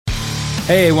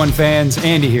Hey A1 fans,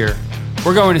 Andy here.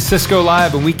 We're going to Cisco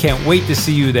Live and we can't wait to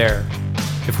see you there.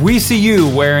 If we see you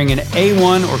wearing an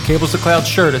A1 or Cables to Cloud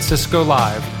shirt at Cisco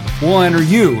Live, we'll enter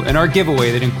you in our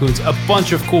giveaway that includes a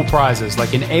bunch of cool prizes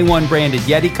like an A1 branded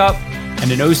Yeti cup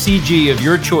and an OCG of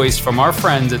your choice from our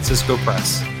friends at Cisco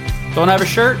Press. Don't have a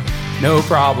shirt? No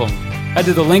problem. Head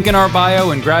to the link in our bio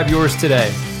and grab yours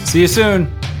today. See you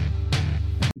soon.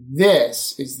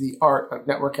 This is the Art of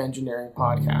Network Engineering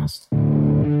podcast.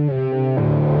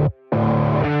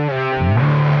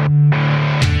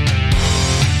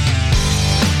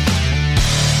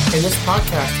 In this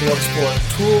podcast, we'll explore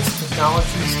tools,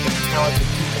 technologies, and talented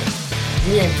people.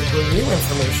 We aim to bring you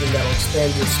information that will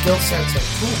expand your skill sets and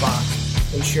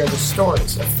toolbox and share the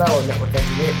stories of fellow network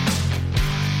engineers.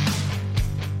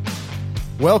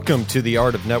 Welcome to the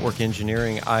Art of Network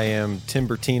Engineering. I am Tim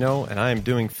Bertino, and I am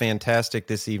doing fantastic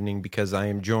this evening because I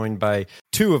am joined by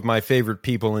two of my favorite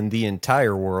people in the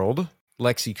entire world,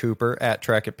 Lexi Cooper at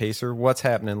Track It Pacer. What's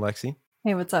happening, Lexi?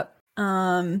 Hey, what's up?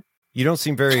 You don't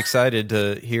seem very excited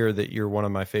to hear that you're one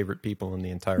of my favorite people in the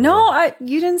entire world. No,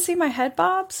 you didn't see my head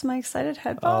bobs, my excited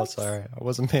head bobs? Oh, sorry. I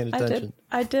wasn't paying attention.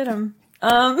 I did them.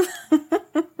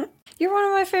 You're one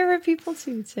of my favorite people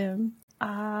too, Tim.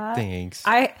 Thanks.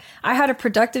 I had a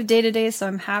productive day today, so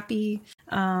I'm happy.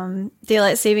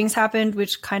 Daylight savings happened,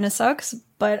 which kind of sucks,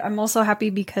 but I'm also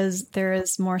happy because there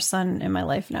is more sun in my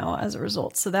life now as a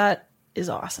result. So that is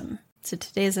awesome. So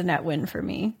today's a net win for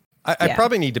me. I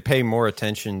probably need to pay more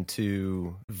attention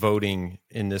to voting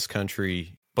in this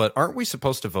country, but aren't we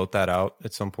supposed to vote that out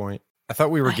at some point? I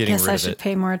thought we were getting rid of it. I guess I should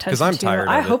pay more attention because I'm tired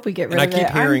of it. I hope we get rid of it. And I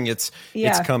keep hearing it's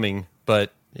coming,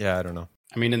 but yeah, I don't know.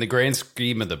 I mean, in the grand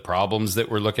scheme of the problems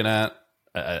that we're looking at,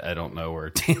 I don't know where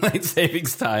daylight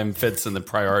savings time fits in the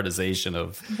prioritization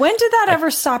of. When did that ever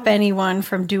stop anyone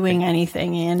from doing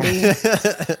anything, Andy?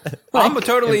 I'm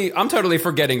totally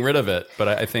for getting rid of it, but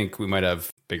I think we might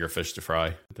have bigger fish to fry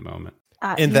at the moment.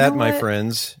 And that, my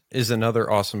friends, is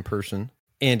another awesome person,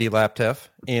 Andy Laptev.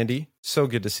 Andy, so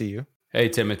good to see you. Hey,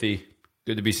 Timothy.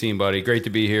 Good to be seen, buddy. Great to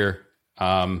be here.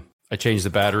 I changed the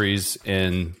batteries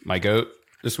in my goat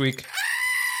this week.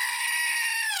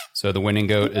 So the winning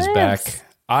goat is back.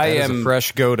 I am a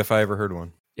fresh goat if I ever heard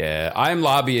one. Yeah, I'm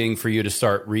lobbying for you to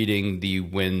start reading the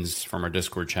wins from our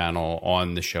Discord channel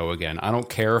on the show again. I don't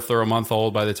care if they're a month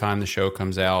old by the time the show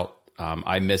comes out.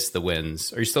 I miss the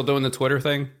wins. Are you still doing the Twitter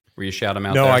thing where you shout them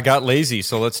out? No, there? I got lazy,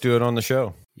 so let's do it on the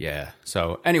show. Yeah.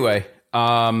 So anyway,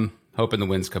 hoping the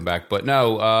wins come back. But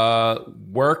no,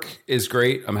 work is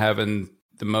great. I'm having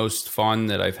the most fun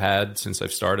that I've had since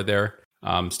I've started there.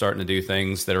 I'm starting to do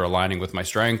things that are aligning with my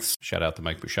strengths. Shout out to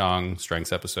Mike Bouchong,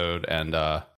 strengths episode. And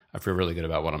I feel really good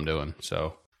about what I'm doing.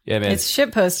 So, yeah, man. It's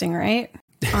shit posting, right?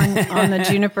 On the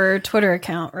Juniper Twitter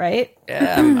account, right?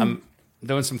 Yeah, I'm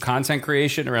doing some content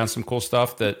creation around some cool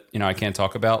stuff that, I can't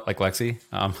talk about, like Lexi.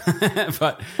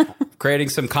 But creating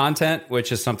some content,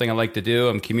 which is something I like to do.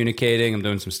 I'm communicating, I'm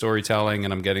doing some storytelling,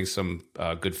 and I'm getting some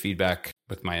good feedback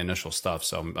with my initial stuff.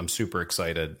 So I'm super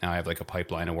excited. Now I have like a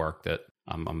pipeline of work that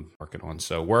I'm working on.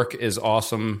 So work is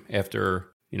awesome. After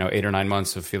 8 or 9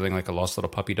 months of feeling like a lost little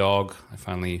puppy dog, I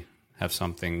finally have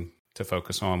something to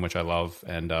focus on, which I love.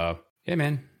 And yeah,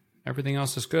 man, everything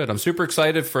else is good. I'm super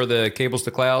excited for the Cables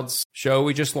to Clouds show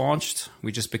we just launched.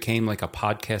 We just became like a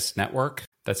podcast network.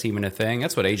 That's even a thing.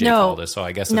 That's what AJ called us. So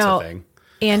I guess it's a thing.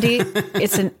 Andy,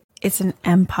 it's an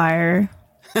empire.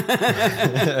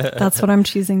 That's what I'm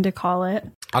choosing to call it.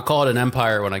 I'll call it an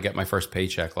empire when I get my first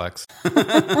paycheck, Lex.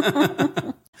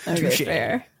 Okay,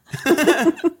 fair.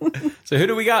 So who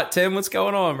do we got, Tim? What's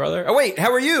going on, brother? Oh, wait,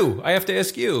 how are you? I have to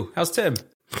ask you. How's Tim?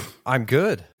 I'm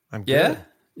good. Yeah?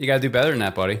 You got to do better than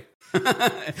that, buddy.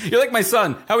 You're like my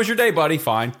son. How was your day, buddy?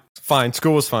 Fine. Fine.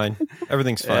 School was fine.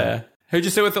 Everything's fine. Yeah. Who'd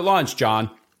you sit with at lunch,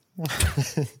 John?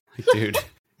 Dude.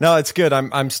 No, it's good.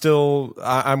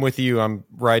 I'm with you. I'm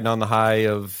riding on the high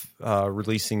of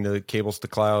releasing the Cables to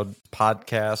Cloud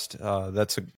podcast.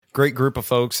 That's a great group of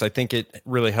folks. I think it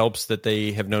really helps that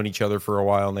they have known each other for a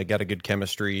while and they got a good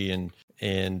chemistry, and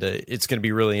it's going to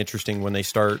be really interesting when they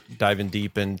start diving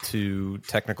deep into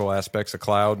technical aspects of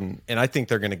cloud, and I think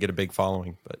they're going to get a big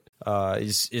following. But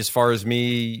as far as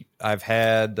me, I've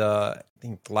had I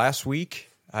think last week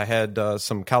I had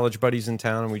some college buddies in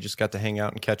town, and we just got to hang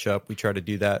out and catch up. We try to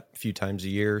do that a few times a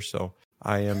year, so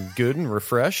I am good and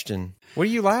refreshed. And what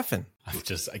are you laughing?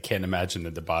 I can't imagine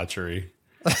the debauchery.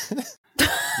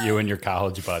 You and your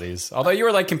college buddies. Although you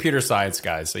were like computer science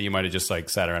guys, so you might have just like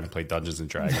sat around and played Dungeons and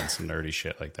Dragons, some nerdy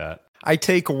shit like that. I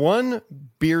take one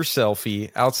beer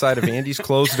selfie outside of Andy's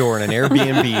closed door in an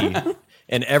Airbnb,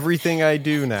 and everything I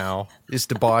do now is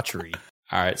debauchery.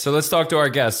 All right, so let's talk to our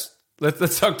guests.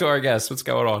 Let's talk to our guests. What's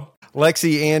going on?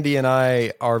 Lexi, Andy, and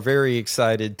I are very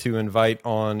excited to invite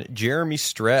on Jeremy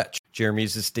Stretch. Jeremy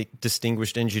is a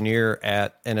distinguished engineer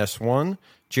at NS1.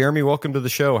 Jeremy, welcome to the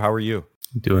show. How are you?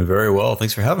 Doing very well.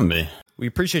 Thanks for having me. We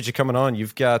appreciate you coming on.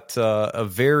 You've got a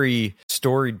very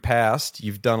storied past.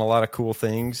 You've done a lot of cool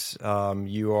things.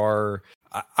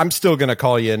 I'm still going to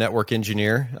call you a network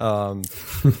engineer.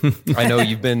 I know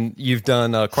you've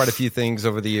done quite a few things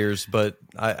over the years, but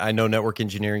I know network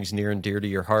engineering is near and dear to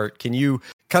your heart. Can you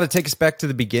kind of take us back to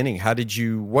the beginning?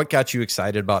 What got you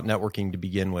excited about networking to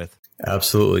begin with?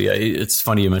 Absolutely. Yeah, it's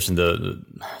funny you mentioned the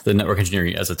network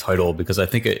engineering as a title, because I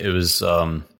think it was,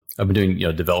 I've been doing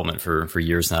development for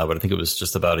years now, but I think it was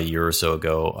just about a year or so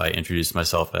ago I introduced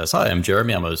myself as, "Hi, I'm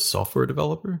Jeremy. I'm a software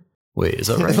developer." Wait, is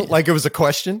that right? Like it was a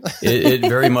question? it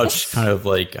very much kind of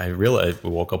like, I realized, we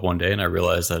woke up one day and I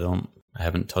realized I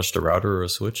haven't touched a router or a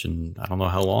switch in I don't know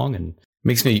how long, and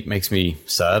makes me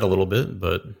sad a little bit,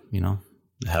 but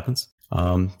it happens.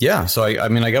 So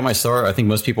I got my start. I think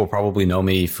most people probably know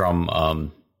me from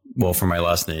from my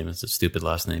last name. It's a stupid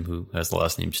last name. Who has the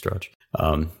last name Stretch?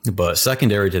 But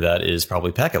secondary to that is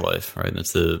probably Packet Life, right?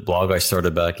 That's the blog I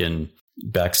started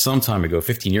back some time ago,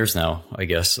 15 years now, I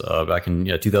guess, back in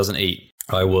 2008.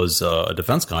 I was a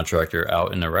defense contractor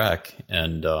out in Iraq,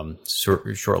 and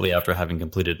shortly after having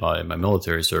completed my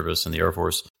military service in the Air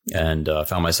Force, and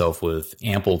found myself with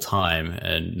ample time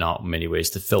and not many ways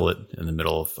to fill it in the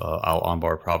middle of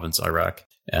Al-Anbar province, Iraq.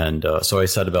 And so I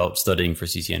set about studying for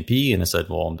CCNP, and I said,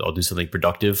 well, I'll do something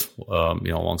productive,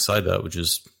 alongside that, which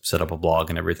is set up a blog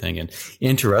and everything. And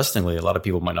interestingly, a lot of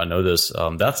people might not know this.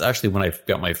 That's actually when I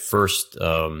got my first,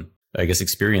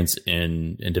 experience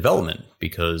in development,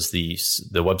 because the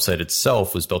website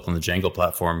itself was built on the Django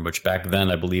platform, which back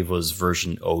then I believe was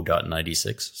version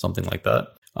 0.96, something like that.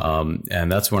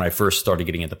 And that's when I first started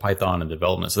getting into Python and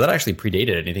development. So that actually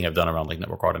predated anything I've done around like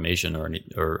network automation or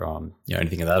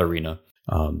anything in that arena.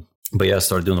 But yeah, I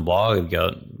started doing the blog.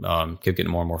 I kept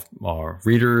getting more and more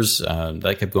readers, and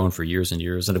that kept going for years and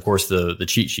years. And of course, the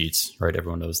cheat sheets, right?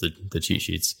 Everyone knows the cheat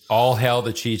sheets. All hail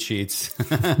the cheat sheets.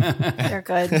 They're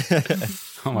good.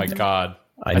 Oh my God.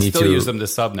 I still use them to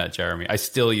subnet, Jeremy. I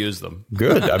still use them.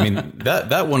 Good. I mean,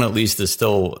 that one at least is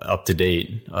still up to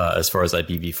date as far as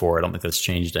IPv4. I don't think that's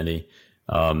changed any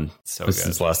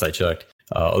since last I checked.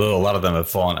 Although a lot of them have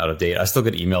fallen out of date. I still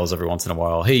get emails every once in a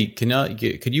while. Hey, could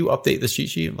you update this cheat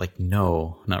sheet? I'm like,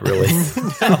 no, not really.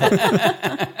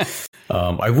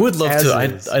 I would love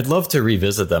to. I'd love to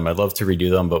revisit them. I'd love to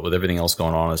redo them, but with everything else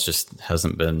going on, it's just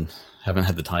haven't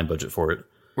had the time budget for it.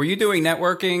 Were you doing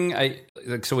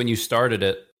networking? So when you started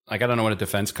it, I don't know what a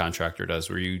defense contractor does.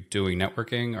 Were you doing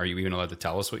networking? Are you even allowed to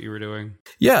tell us what you were doing?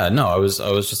 Yeah, no, I was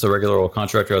just a regular old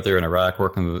contractor out there in Iraq,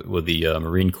 working with the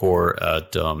Marine Corps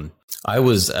at. I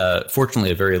was at, fortunately,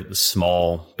 a very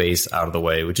small base out of the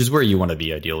way, which is where you want to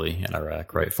be ideally in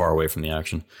Iraq, right? Far away from the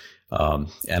action.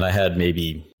 And I had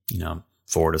maybe,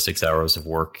 4 to 6 hours of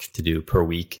work to do per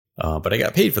week. But I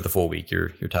got paid for the full week, your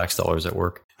tax dollars at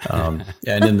work. And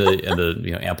in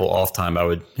the ample off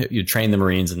time, you'd train the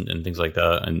Marines and things like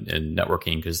that, and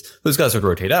networking, because those guys would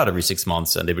rotate out every 6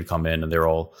 months, and they would come in, and they're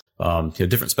all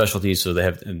different specialties, so they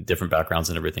have different backgrounds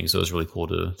and everything. So it was really cool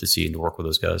to see and to work with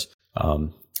those guys.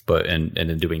 But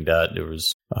in doing that, it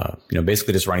was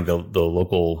basically just running the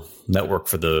local network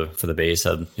for the base.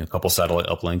 Had a couple satellite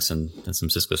uplinks and some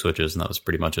Cisco switches, and that was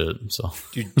pretty much it. So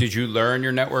did you learn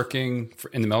your networking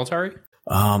in the military?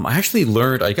 I actually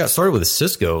I got started with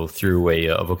Cisco through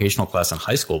a vocational class in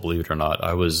high school, believe it or not.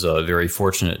 I was very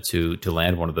fortunate to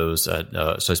land one of those. So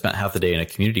I spent half the day in a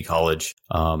community college.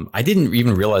 I didn't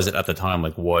even realize it at the time,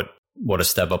 like what a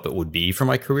step up it would be for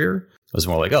my career. I was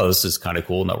more like, oh, this is kind of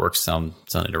cool. Networks sound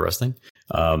interesting.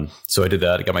 So I did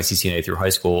that. I got my CCNA through high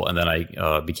school, and then I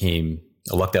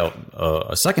lucked out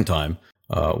a second time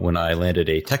when I landed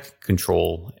a Tech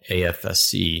Control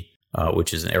AFSC,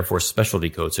 which is an Air Force specialty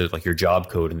code. So like your job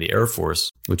code in the Air Force,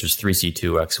 which is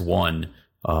 3C2X1,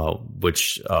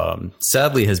 which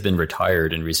sadly has been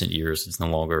retired in recent years. It's no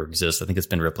longer exists. I think it's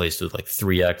been replaced with like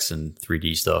 3X and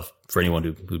 3D stuff for anyone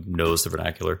who knows the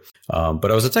vernacular.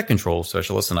 But I was a tech control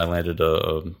specialist, and I landed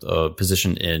a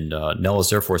position in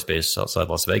Nellis Air Force Base outside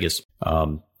Las Vegas,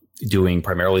 doing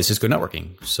primarily Cisco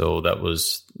networking. So that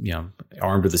was,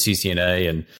 armed with the CCNA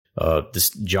and this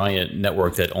giant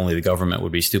network that only the government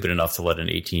would be stupid enough to let an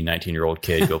 18, 19-year-old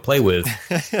kid go play with.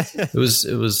 It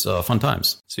was fun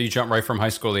times. So you jumped right from high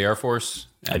school to the Air Force?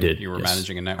 I did. You were yes.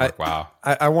 managing a network. Wow.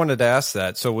 I wanted to ask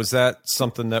that. So was that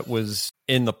something that was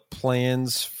in the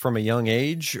plans from a young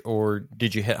age, or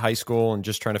did you hit high school and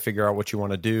just trying to figure out what you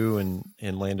want to do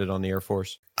and landed on the Air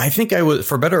Force? I think I was,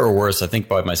 for better or worse, I think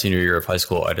by my senior year of high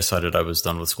school, I decided I was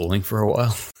done with schooling for a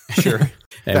while. Sure.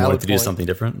 And wanted to do something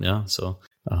different. Yeah. So,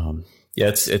 yeah,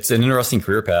 it's an interesting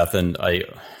career path. And I,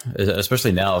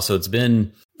 especially now, so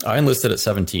I enlisted at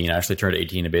 17. I actually turned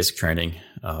 18 in basic training.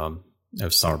 It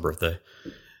was summer birthday.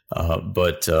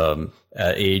 But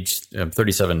at age, I'm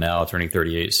 37 now, turning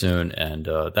 38 soon. And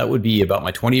that would be about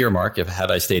my 20-year mark.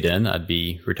 Had I stayed in, I'd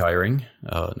be retiring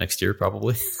next year,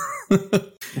 probably.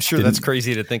 I'm sure that's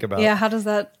crazy to think about. Yeah, how does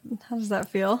that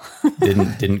feel?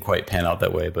 didn't quite pan out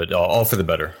that way, but all for the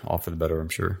better. All for the better, I'm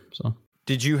sure. So,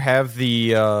 did you have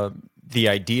the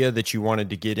idea that you wanted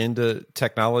to get into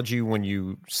technology when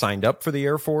you signed up for the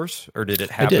Air Force, or did it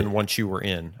happen once you were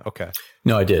in? Okay.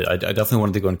 No, I did. I definitely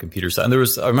wanted to go on computer side. And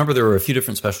I remember there were a few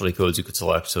different specialty codes you could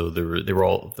select. So they were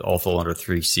all fall under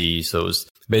 3C. So it was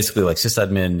basically like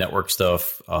sysadmin, network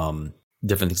stuff,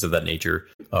 different things of that nature.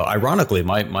 Ironically,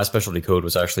 my specialty code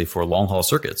was actually for long haul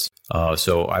circuits.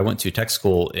 So I went to tech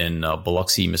school in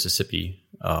Biloxi, Mississippi,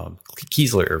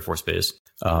 Keesler Air Force Base.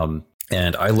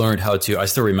 And I learned I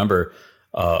still remember,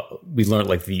 we learned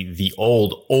like the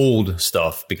old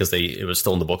stuff because it was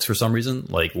still in the books for some reason,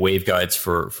 like waveguides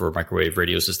for microwave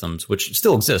radio systems, which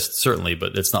still exists certainly,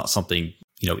 but it's not something,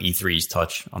 E3s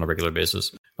touch on a regular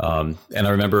basis. And I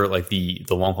remember like the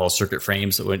long haul circuit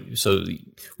frames. So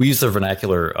we use the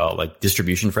vernacular, like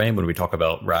distribution frame when we talk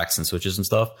about racks and switches and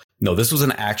stuff. No, this was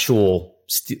an actual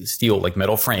steel, like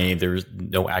metal frame. There was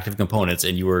no active components,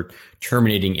 and you were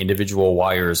terminating individual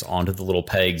wires onto the little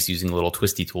pegs using a little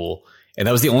twisty tool. And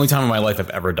that was the only time in my life I've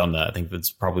ever done that. I think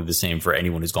that's probably the same for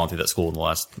anyone who's gone through that school in the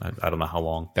last, I don't know how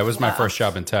long. That was my first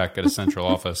job in tech at a central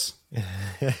office,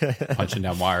 punching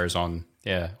down wires on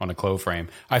a Clo frame.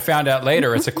 I found out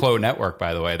later it's a Clo network,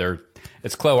 by the way.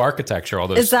 It's Clo architecture. All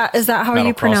those is that how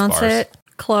you pronounce crossbars. It?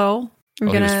 Clo?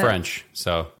 Well, he was French,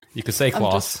 so you could say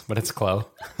Clos, but it's Clo.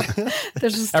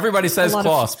 There's just everybody says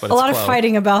Clos, but it's a lot Clo. of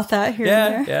fighting about that here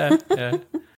and there. Yeah.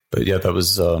 But yeah, that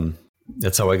was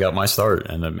that's how I got my start,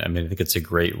 and I mean I think it's a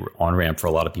great on ramp for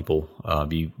a lot of people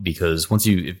because once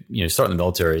you start in the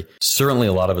military, certainly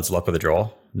a lot of it's luck of the draw,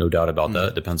 no doubt about that.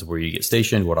 It depends on where you get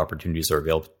stationed, what opportunities are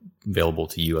available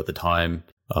to you at the time,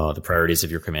 the priorities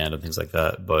of your command, and things like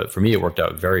that. But for me, it worked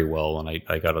out very well, and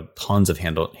I got tons of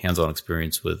hands-on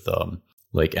experience with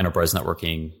like enterprise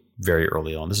networking very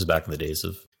early on. This is back in the days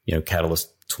of Catalyst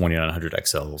 2900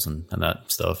 XLs and that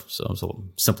stuff. So it was a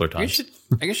simpler times.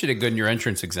 I guess you did good in your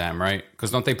entrance exam, right? Because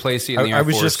don't they place you in the Air I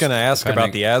was Force, just going to ask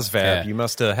about the ASVAB. Yeah. You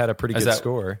must have had a pretty good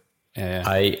score. Yeah.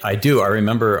 I do. I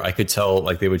remember I could tell,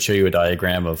 like they would show you a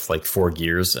diagram of like 4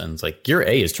 gears, and it's like gear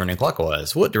A is turning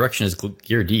clockwise. What direction is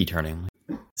gear D turning?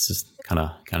 This is kind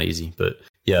of easy, but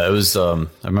yeah, it was. I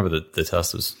remember the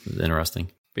test was interesting.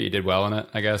 But you did well in it,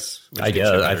 I guess. I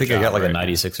think I got like a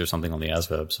 96 or something on the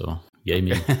ASVAB. So yay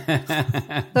me.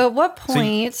 So at what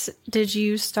point did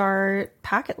you start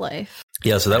Packet Life?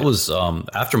 Yeah, so that was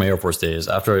after my Air Force days.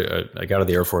 After I got out of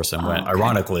the Air Force and went,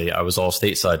 ironically, I was all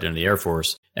stateside in the Air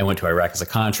Force and went to Iraq as a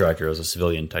contractor, as a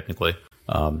civilian, technically,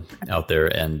 out there.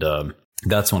 And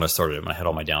that's when I started. When I had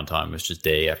all my downtime, it was just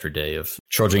day after day of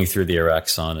trudging through the Iraq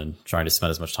sun and trying to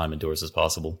spend as much time indoors as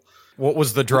possible. What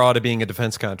was the draw to being a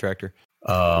defense contractor?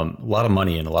 A lot of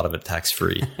money and a lot of it tax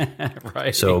free.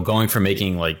 Right. So going from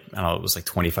making like, I don't know, it was like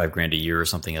 25 grand a year or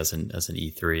something as an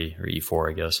E3 or E4,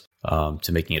 I guess,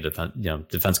 to making a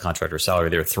defense contractor salary.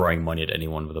 They were throwing money at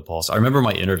anyone with a pulse. I remember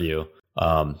my interview.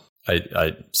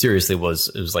 I seriously it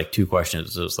was like 2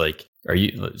 questions. It was like, are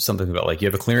you something about like, you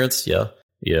have a clearance? Yeah.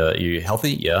 Yeah. You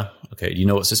healthy? Yeah. Okay. Do you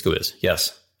know what Cisco is?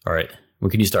 Yes. All right. When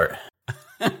can you start?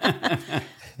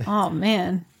 Oh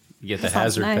man. You get the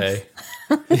hazard nice.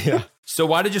 pay. Yeah. So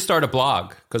why did you start a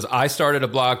blog? Because I started a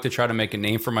blog to try to make a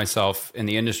name for myself in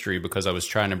the industry because I was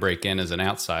trying to break in as an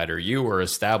outsider. You were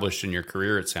established in your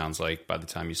career, it sounds like, by the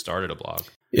time you started a blog.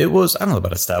 It was, I don't know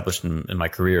about established in my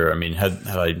career. I mean, had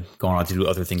I gone on to do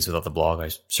other things without the blog, I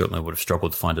certainly would have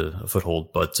struggled to find a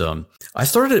foothold. But I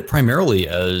started it primarily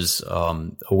as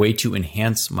a way to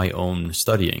enhance my own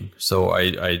studying. So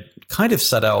I kind of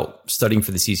set out studying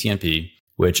for the CCNP,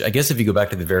 which I guess if you go back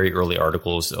to the very early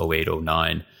articles, 08,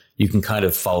 09, you can kind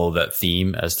of follow that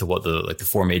theme as to what the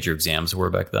 4 major exams were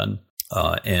back then.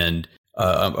 And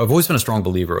I've always been a strong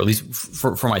believer, at least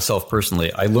for myself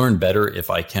personally. I learn better if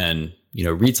I can,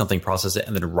 read something, process it,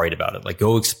 and then write about it. Like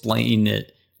go explain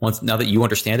it now that you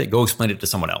understand it, go explain it to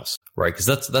someone else, right? Because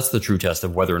that's the true test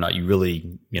of whether or not you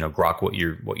really, grok what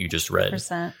you just read.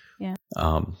 100%. Yeah.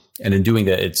 And in doing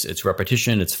that, it's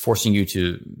repetition. It's forcing you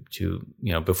to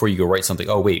before you go write something,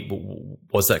 oh wait,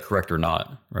 was that correct or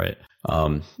not, right?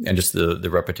 And just the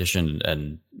repetition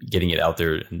and getting it out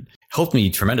there and helped me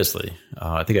tremendously.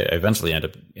 I think I eventually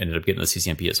ended up getting the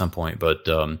CCNP at some point, but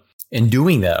in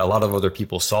doing that, a lot of other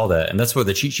people saw that, and that's where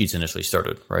the cheat sheets initially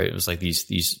started, right? It was like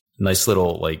these nice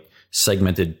little like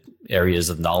segmented areas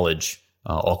of knowledge,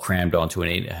 all crammed onto an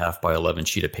 8.5 by 11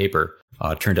 sheet of paper.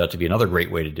 Turned out to be another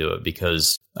great way to do it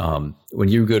because when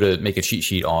you go to make a cheat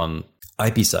sheet on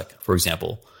IPsec, for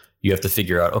example, you have to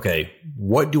figure out, okay,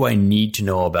 what do I need to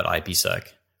know about IPsec,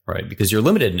 right? Because you're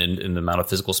limited in the amount of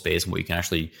physical space and what you can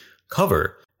actually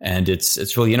cover. And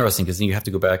it's really interesting because then you have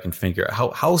to go back and figure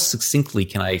out how succinctly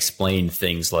can I explain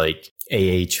things like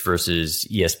AH versus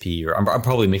ESP, or I'm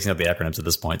probably mixing up the acronyms at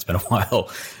this point. It's been a while,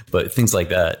 but things like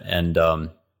that. And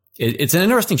it's an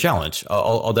interesting challenge.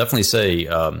 I'll definitely say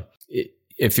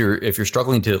if you're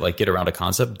struggling to like get around a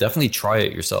concept, definitely try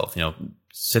it yourself.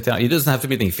 Sit down. It doesn't have to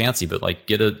be anything fancy, but like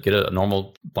get a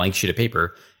normal blank sheet of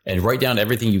paper and write down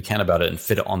everything you can about it and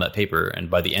fit it on that paper.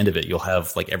 And by the end of it, you'll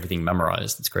have like everything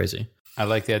memorized. It's crazy. I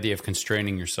like the idea of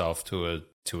constraining yourself to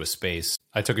a space.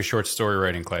 I took a short story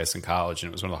writing class in college, and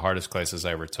it was one of the hardest classes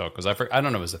I ever took because I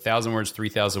don't know, it was 1,000 words,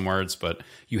 3,000 words, but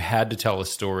you had to tell a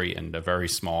story in a very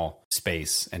small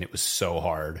space, and it was so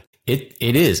hard. It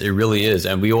is. It really is.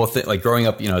 And we all think, like growing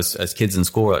up, as kids in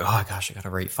school, we're like, oh gosh, I got to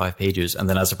write 5 pages. And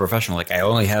then as a professional, like I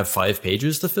only have 5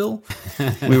 pages to fill.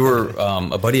 We were,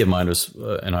 a buddy of mine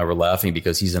and I were laughing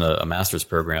because he's in a master's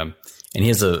program, and he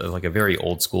has a very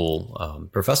old school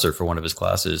professor for one of his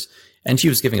classes. And she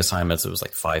was giving assignments that was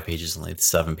like 5 pages in length,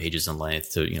 7 pages in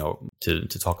length to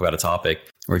talk about a topic.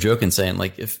 We're joking saying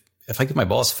like, if I give my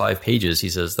boss 5 pages, he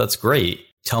says, that's great.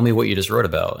 Tell me what you just wrote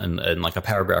about in like a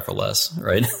paragraph or less,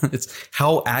 right? It's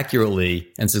how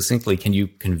accurately and succinctly can you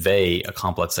convey a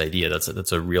complex idea?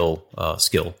 That's a real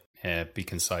skill. Yeah, be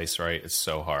concise, right? It's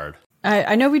so hard.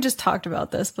 I know we just talked about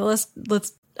this, but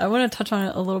I want to touch on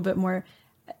it a little bit more.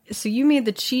 So you made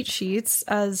the cheat sheets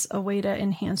as a way to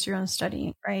enhance your own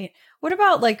studying, right? What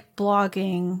about like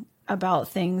blogging about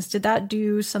things? Did that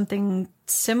do something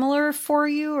similar for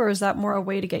you, or is that more a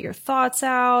way to get your thoughts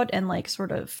out and like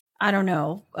sort of, I don't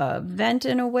know, vent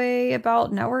in a way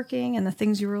about networking and the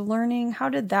things you were learning? How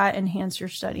did that enhance your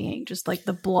studying? Just like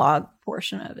the blog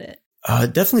portion of it?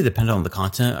 Definitely dependent on the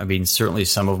content. I mean, certainly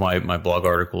some of my blog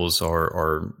articles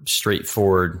are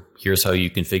straightforward. Here's how you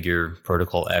configure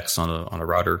protocol X on a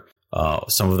router.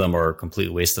 Some of them are a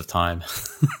complete waste of time,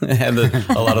 and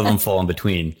a lot of them fall in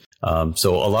between.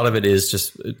 So a lot of it is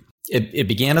just it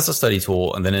began as a study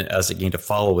tool, and then as it gained a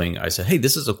following, I said, hey,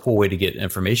 this is a cool way to get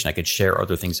information. I could share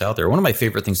other things out there. One of my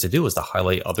favorite things to do is to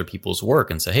highlight other people's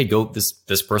work and say, hey,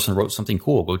 this person wrote something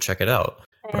cool. Go check it out.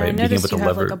 Right? I noticed you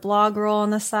have like a blog roll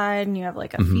on the side, and you have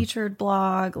like a featured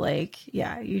blog. Like,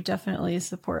 yeah, you definitely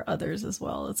support others as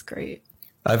well. It's great.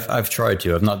 I've tried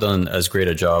to. I've not done as great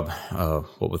a job,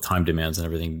 with time demands and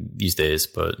everything these days.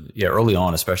 But yeah, early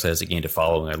on, especially as it gained a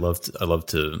following, I love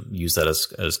to use that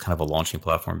as kind of a launching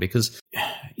platform because,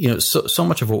 so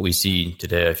much of what we see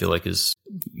today, I feel like is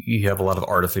you have a lot of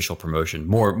artificial promotion,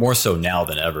 more so now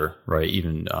than ever, right?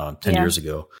 Even 10 years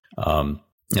ago.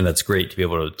 And that's great to be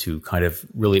able to kind of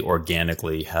really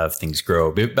organically have things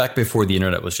grow. Back before the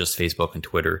internet was just Facebook and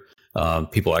Twitter,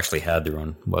 people actually had their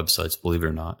own websites, believe it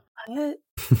or not.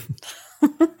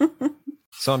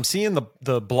 So I'm seeing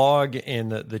the blog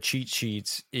and the cheat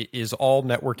sheets is all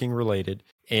networking related.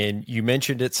 And you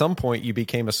mentioned at some point you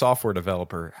became a software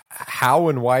developer. How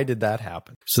and why did that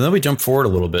happen? So then we jump forward a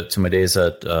little bit to my days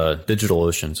at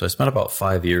DigitalOcean. So I spent about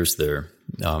 5 years there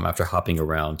after hopping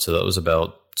around. So that was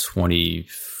about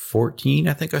 2014,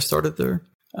 I think I started there.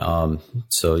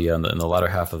 So yeah, in the latter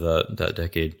half of that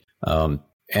decade.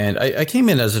 And I came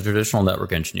in as a traditional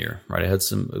network engineer, right? I had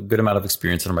a good amount of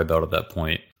experience under my belt at that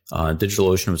point.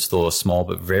 DigitalOcean was still a small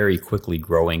but very quickly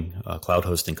growing cloud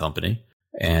hosting company.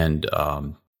 And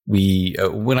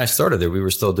when I started there, we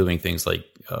were still doing things like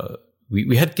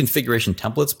we had configuration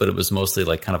templates, but it was mostly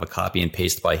like kind of a copy and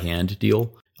paste by hand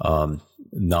deal.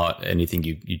 Not anything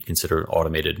you'd consider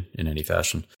automated in any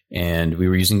fashion. And we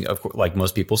were using, of course, like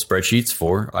most people, spreadsheets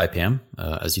for IPAM,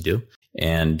 as you do.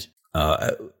 And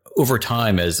over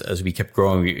time, as we kept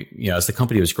growing, as the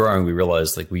company was growing, we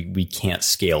realized like we can't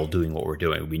scale doing what we're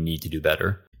doing. We need to do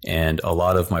better. And a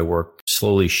lot of my work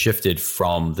slowly shifted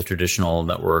from the traditional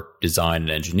network design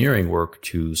and engineering work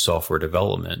to software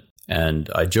development. And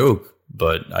I joke,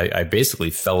 but I basically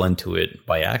fell into it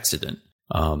by accident.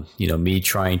 Me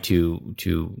trying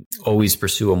to always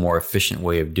pursue a more efficient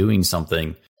way of doing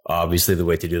something. Obviously, the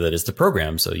way to do that is to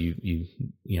program. So you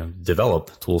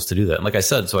develop tools to do that. And like I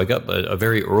said, so I got a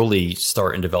very early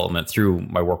start in development through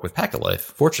my work with Packet Life,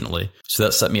 fortunately. So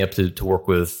that set me up to work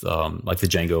with like the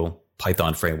Django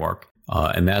Python framework.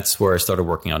 And that's where I started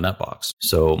working on NetBox.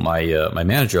 So my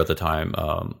manager at the time,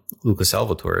 Luca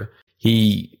Salvatore,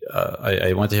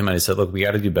 I went to him and I said, look, we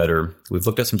got to do better. We've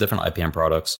looked at some different IPM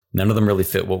products. None of them really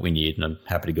fit what we need. And I'm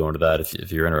happy to go into that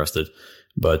if you're interested.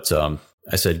 But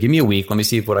I said, give me a week. Let me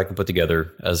see what I can put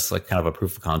together as like kind of a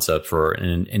proof of concept for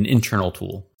an internal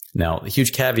tool. Now, the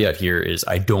huge caveat here is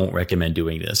I don't recommend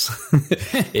doing this.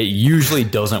 It usually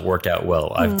doesn't work out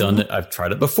well. I've done it. I've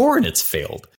tried it before and it's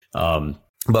failed.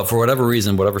 But for whatever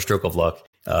reason, whatever stroke of luck,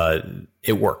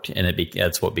 it worked, and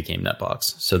that's what became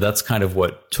NetBox. So that's kind of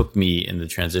what took me in the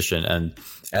transition. And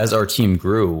as our team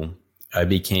grew, I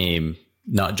became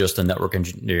not just a network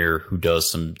engineer who does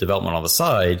some development on the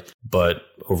side, but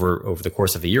over the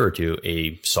course of a year or two,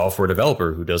 a software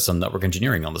developer who does some network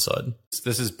engineering on the side.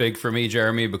 This is big for me,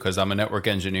 Jeremy, because I'm a network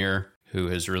engineer who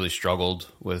has really struggled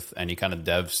with any kind of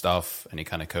dev stuff, any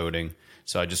kind of coding.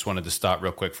 So I just wanted to stop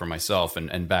real quick for myself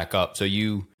and back up. So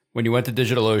when you went to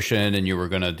DigitalOcean and you were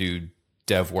going to do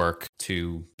dev work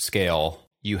to scale,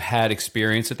 you had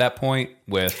experience at that point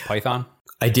with Python?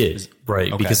 I did,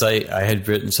 right. Okay. Because I had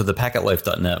written, so the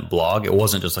packetlife.net blog, it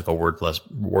wasn't just like a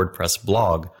WordPress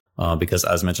blog. Because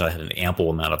as mentioned, I had an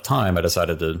ample amount of time. I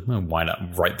decided to, why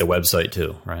not write the website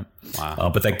too, right?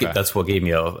 Wow. But that's what gave me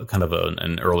a kind of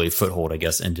an early foothold, I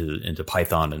guess, into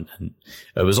Python, and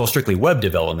it was all strictly web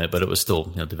development, but it was still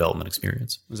development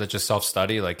experience. Was that just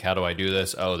self-study? Like, how do I do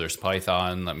this? Oh, there's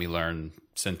Python. Let me learn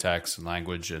syntax and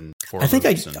language and for I think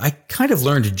I kind of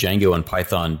learned Django and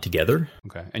Python together.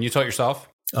 Okay, and you taught yourself?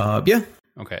 Yeah.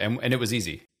 Okay, and it was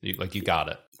easy. You got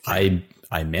it.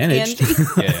 I managed.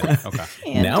 Yeah.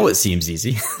 Okay. Now it seems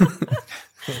easy.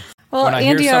 Well, when I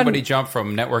Andy, hear somebody jump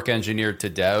from network engineer to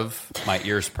dev, my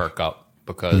ears perk up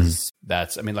because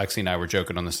Lexi and I were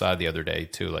joking on the side the other day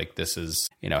too. Like, this is,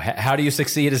 how do you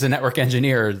succeed as a network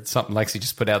engineer? Something Lexi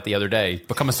just put out the other day.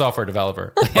 Become a software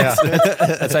developer.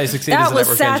 That's how you succeed as a network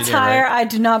engineer. That was satire. Right? I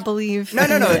do not believe. No.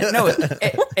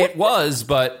 It was,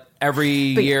 but every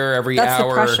year, every that's hour,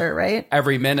 the pressure, right?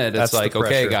 Every minute, it's like,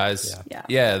 okay, guys,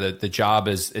 the job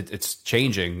is it's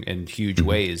changing in huge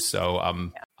ways. So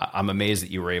I'm amazed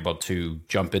that you were able to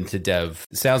jump into dev.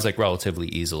 It sounds like relatively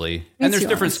easily, and there's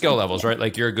different skill levels, right?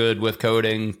 Like, you're good with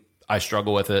coding. I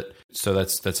struggle with it, so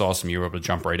that's awesome. You were able to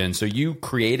jump right in. So you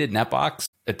created NetBox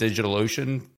at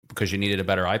DigitalOcean because you needed a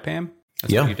better IPAM.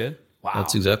 That's what you did. Wow.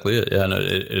 That's exactly it. Yeah, and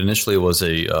it initially was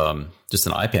just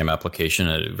an IPAM application,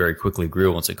 and it very quickly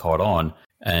grew once it caught on.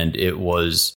 And it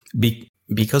was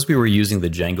because we were using the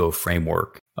Django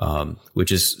framework,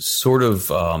 which is sort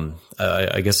of,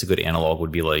 I guess a good analog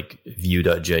would be like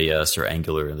Vue.js or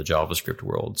Angular in the JavaScript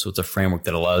world. So it's a framework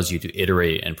that allows you to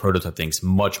iterate and prototype things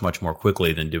much, much more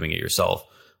quickly than doing it yourself.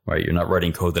 Right, you're not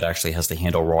writing code that actually has to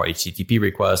handle raw HTTP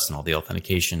requests and all the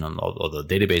authentication and all the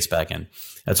database backend.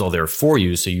 That's all there for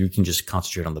you, so you can just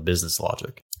concentrate on the business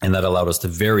logic. And that allowed us to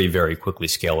very, very quickly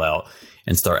scale out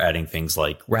and start adding things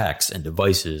like racks and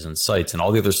devices and sites and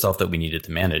all the other stuff that we needed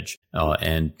to manage.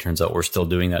 And turns out we're still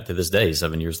doing that to this day,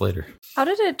 7 years later. How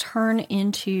did it turn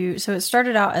into? So it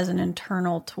started out as an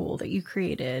internal tool that you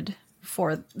created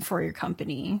for your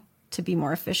company to be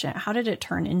more efficient. How did it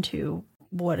turn into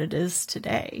what it is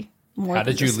today? How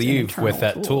did you leave with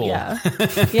that tool? Yeah.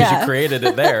 You created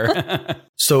it there.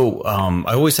 So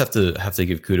I always have to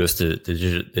give kudos to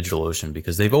DigitalOcean,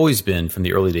 because they've always been, from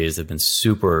the early days, they've been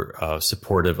super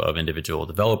supportive of individual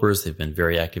developers. They've been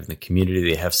very active in the community.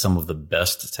 They have some of the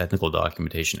best technical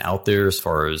documentation out there as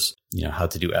far as how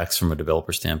to do X from a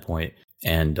developer standpoint.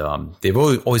 And they've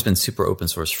always been super open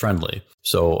source friendly.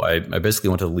 So I basically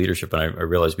went to the leadership and I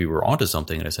realized we were onto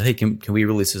something. And I said, hey, can we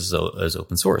release this as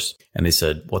open source? And they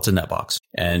said, what's a NetBox?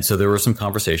 And so there were some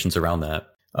conversations around that,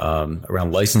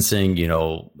 around licensing.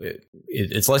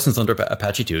 It's licensed under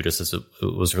Apache 2, just as it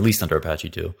was released under Apache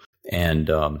 2. And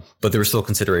but there were still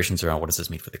considerations around what does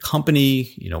this mean for the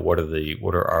company? What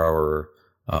are our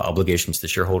obligations to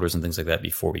shareholders and things like that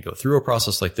before we go through a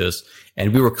process like this.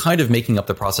 And we were kind of making up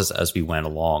the process as we went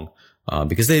along,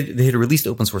 because they had released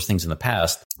open source things in the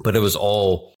past, but it was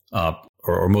all,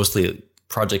 or mostly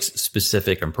projects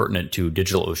specific and pertinent to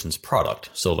DigitalOcean's product.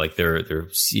 So like their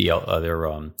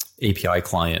API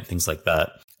client, things like that.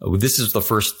 This is the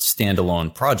first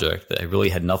standalone project that really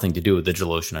had nothing to do with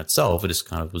DigitalOcean itself. It just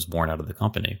kind of was born out of the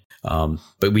company.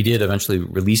 But we did eventually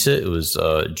release it. It was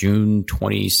June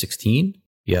 2016.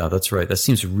 Yeah, that's right. That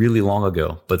seems really long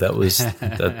ago, but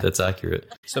that's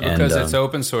accurate. So because it's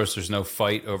open source, there's no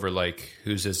fight over like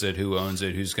whose is it, who owns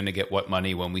it, who's going to get what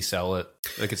money when we sell it.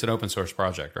 Like it's an open source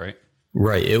project, right?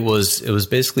 Right. It was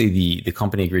basically the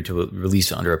company agreed to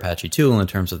release it under Apache 2, and in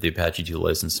terms of the Apache 2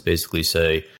 license, basically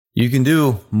say you can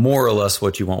do more or less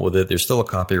what you want with it. There's still a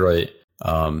copyright.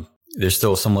 There's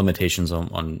still some limitations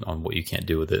on what you can't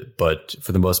do with it, but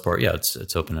for the most part, yeah,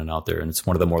 it's open and out there, and it's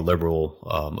one of the more liberal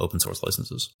open source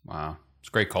licenses. Wow, it's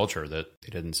great culture that they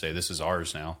didn't say this is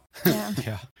ours now.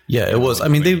 Yeah. Yeah, it was. I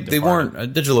mean, they weren't.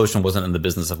 DigitalOcean wasn't in the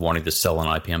business of wanting to sell an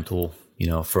IPM tool,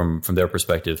 from their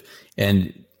perspective.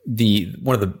 And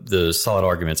one of the solid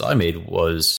arguments I made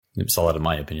was solid in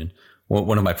my opinion.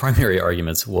 One of my primary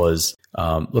arguments was,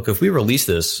 look, if we release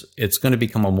this, it's going to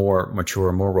become a more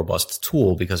mature, more robust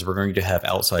tool because we're going to have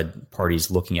outside parties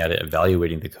looking at it,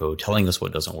 evaluating the code, telling us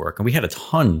what doesn't work. And we had a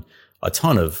ton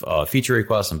of feature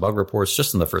requests and bug reports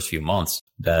just in the first few months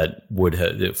that would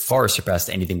have far surpassed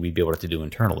anything we'd be able to do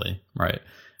internally, right?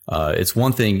 It's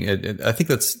one thing. I think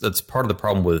that's part of the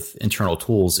problem with internal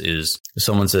tools is if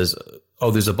someone says, oh,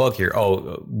 there's a bug here.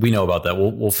 Oh, we know about that.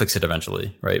 We'll fix it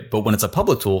eventually, right? But when it's a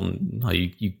public tool,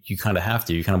 you kind of have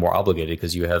to. You're kind of more obligated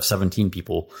because you have 17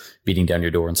 people beating down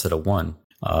your door instead of one.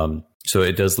 So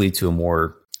it does lead to a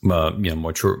more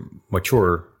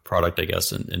mature product, I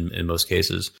guess, in most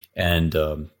cases. And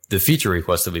the feature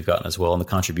requests that we've gotten as well, and the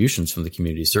contributions from the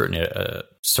community certainly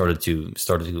started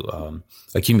to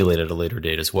accumulate at a later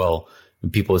date as well.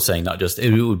 And people are saying not just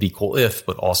it would be cool if,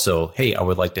 but also, hey, I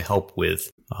would like to help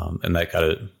with, and that got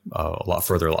it a lot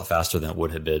further, a lot faster than it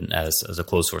would have been as a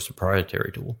closed source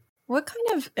proprietary tool. What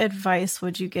kind of advice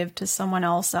would you give to someone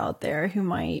else out there who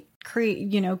might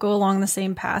go along the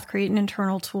same path, create an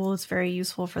internal tool that's very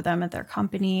useful for them at their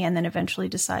company, and then eventually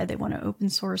decide they want to open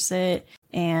source it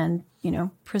and,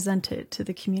 present it to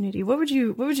the community? What would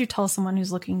you tell someone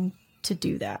who's looking to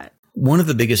do that? One of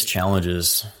the biggest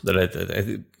challenges that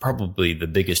I probably the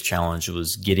biggest challenge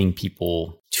was getting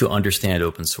people to understand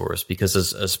open source, because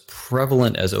as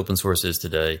prevalent as open source is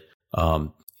today,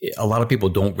 a lot of people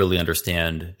don't really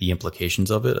understand the implications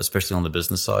of it, especially on the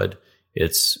business side.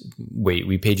 It's, wait,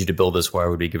 we paid you to build this. Why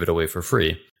would we give it away for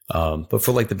free? But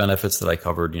for like the benefits that I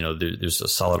covered, there's a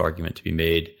solid argument to be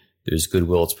made. There's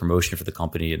goodwill. It's promotion for the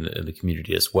company and the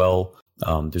community as well.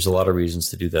 There's a lot of reasons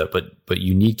to do that, but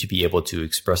you need to be able to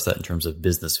express that in terms of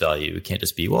business value. It can't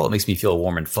just be, well, it makes me feel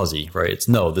warm and fuzzy, right? It's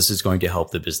no, this is going to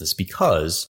help the business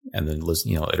because, and then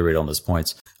iterate on those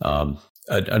points.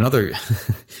 Another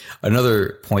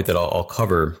point that I'll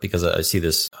cover, because I see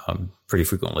this pretty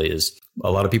frequently, is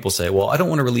a lot of people say, well, I don't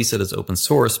want to release it as open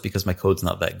source because my code's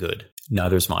not that good.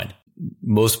 Neither's mine.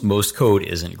 Most code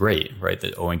isn't great, right?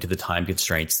 That owing to the time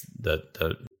constraints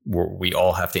that we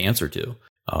all have to answer to.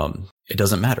 It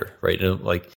doesn't matter, right?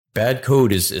 Like bad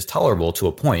code is tolerable to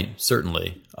a point,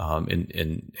 certainly,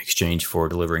 in exchange for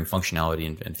delivering functionality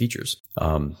and features.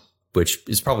 Which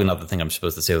is probably not the thing I'm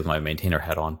supposed to say with my maintainer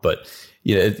hat on, but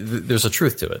there's a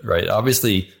truth to it, right?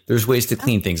 Obviously, there's ways to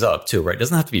clean things up too, right? It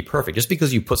doesn't have to be perfect. Just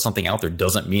because you put something out there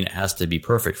doesn't mean it has to be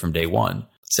perfect from day one.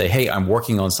 Say, hey, I'm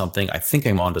working on something. I think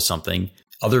I'm onto something.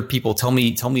 Other people tell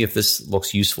me if this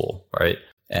looks useful, right?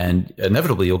 And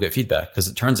inevitably, you'll get feedback, because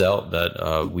it turns out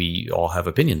that we all have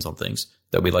opinions on things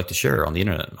that we'd like to share on the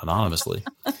internet anonymously.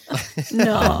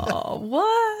 No,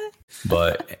 what?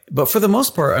 But for the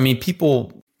most part, I mean,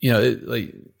 people,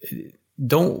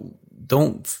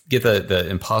 don't get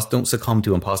don't succumb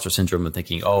to imposter syndrome and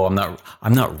thinking, oh,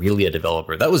 I'm not really a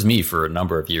developer. That was me for a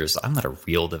number of years. I'm not a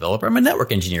real developer. I'm a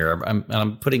network engineer.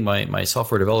 I'm putting my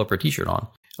software developer t-shirt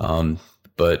on.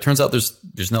 But it turns out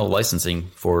there's no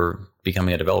licensing for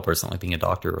becoming a developer. It's not like being a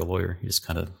doctor or a lawyer. You just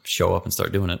kind of show up and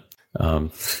start doing it. But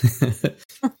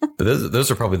those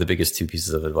are probably the biggest two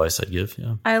pieces of advice I'd give.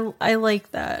 Yeah, I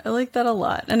like that. I like that a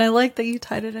lot, and I like that you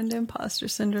tied it into imposter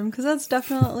syndrome, because that's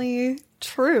definitely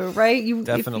true, right?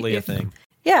 Definitely a thing.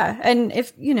 Yeah, and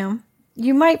if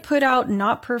you might put out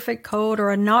not perfect code or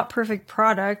a not perfect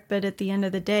product, but at the end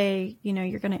of the day,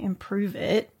 you're going to improve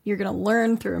it. You're going to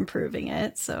learn through improving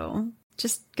it. So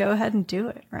just go ahead and do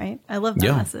it, right? I love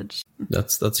that message.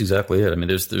 That's exactly it. I mean,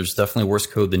 there's definitely worse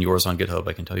code than yours on GitHub.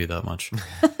 I can tell you that much.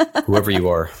 Whoever you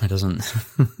are, it doesn't.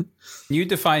 You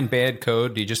define bad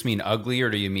code. Do you just mean ugly, or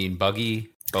do you mean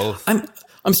buggy? Both.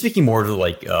 I'm speaking more to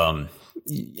like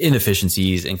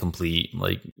inefficiencies, incomplete,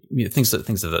 like things of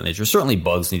that nature. Certainly,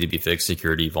 bugs need to be fixed,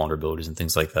 security vulnerabilities, and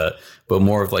things like that. But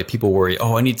more of like people worry,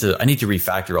 oh, I need to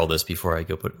refactor all this before I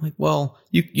go put it. Like, well,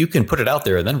 you can put it out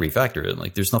there and then refactor it.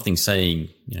 Like, there's nothing saying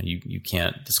you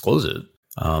can't disclose it.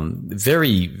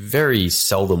 Very, very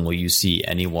seldom will you see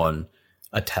anyone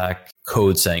attack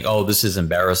code saying, "Oh, this is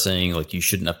embarrassing. Like you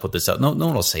shouldn't have put this out." No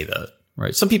one will say that,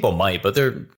 right? Some people might, but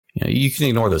you can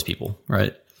ignore those people,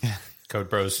 right? Code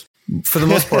bros. For the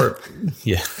most part,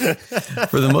 yeah.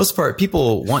 For the most part,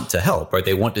 people want to help, right?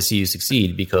 They want to see you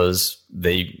succeed because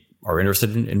they are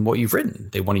interested in what you've written.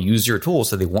 They want to use your tool,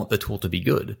 so they want the tool to be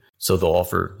good. So they'll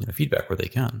offer feedback where they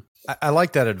can. I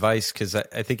like that advice because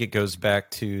I think it goes back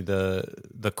to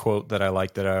the quote that I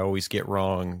like that I always get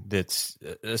wrong. That's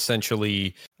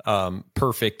essentially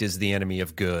perfect is the enemy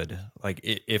of good. Like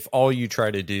if all you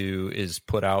try to do is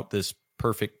put out this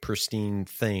perfect, pristine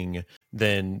thing,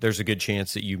 then there's a good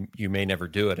chance that you may never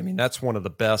do it. I mean, that's some of the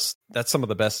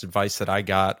best advice that I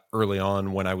got early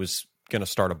on when I was going to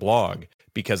start a blog.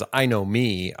 Because I know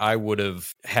me, I would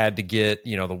have had to get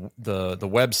the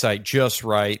website just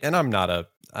right, and I'm not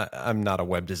a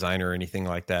web designer or anything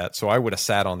like that, so I would have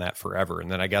sat on that forever.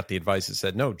 And then I got the advice that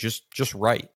said, no, just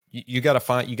write. You got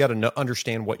to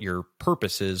understand what your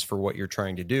purpose is for what you're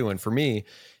trying to do. And for me,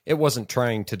 it wasn't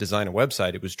trying to design a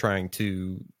website; it was trying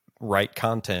to write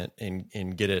content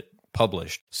and get it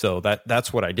published. So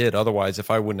that's what I did. Otherwise, if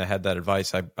I wouldn't have had that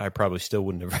advice, I probably still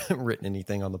wouldn't have written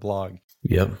anything on the blog.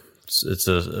 Yep. It's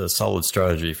a solid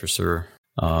strategy for sure.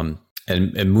 And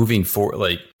moving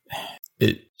forward,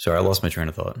 sorry, I lost my train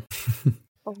of thought.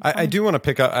 I do want to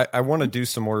pick up, I want to do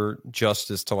some more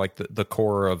justice to like the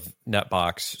core of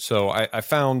NetBox. So I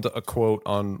found a quote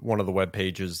on one of the web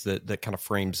pages that kind of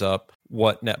frames up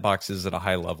what NetBox is at a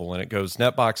high level. And it goes,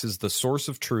 NetBox is the source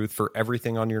of truth for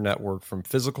everything on your network, from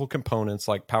physical components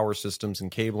like power systems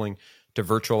and cabling to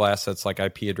virtual assets like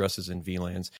IP addresses and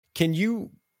VLANs. Can you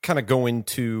kind of go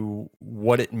into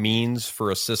what it means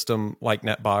for a system like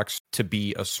NetBox to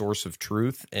be a source of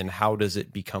truth, and how does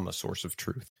it become a source of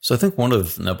truth? So I think one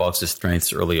of NetBox's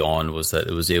strengths early on was that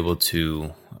it was able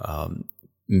to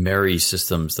marry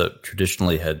systems that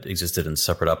traditionally had existed in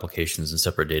separate applications and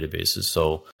separate databases.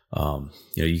 So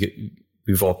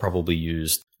we've all probably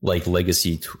used like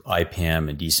legacy IPAM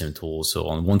and DSIM tools. So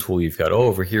on one tool, you've got,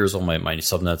 over here's all my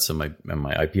subnets and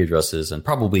my IP addresses, and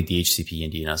probably DHCP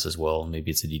and DNS as well.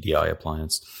 Maybe it's a DDI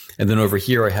appliance. And then over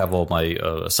here, I have all my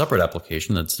separate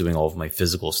application that's doing all of my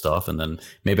physical stuff. And then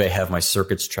maybe I have my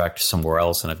circuits tracked somewhere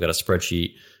else, and I've got a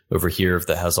spreadsheet over here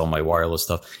that has all my wireless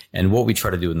stuff. And what we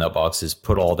try to do in NetBox is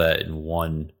put all that in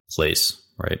one place,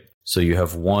 right? So you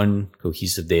have one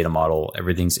cohesive data model.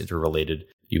 Everything's interrelated.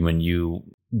 When you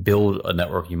build a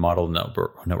network, you model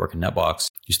a network in NetBox,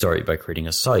 you start by creating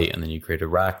a site, and then you create a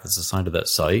rack that's assigned to that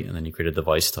site, and then you create a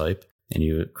device type, and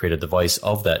you create a device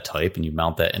of that type, and you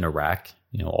mount that in a rack,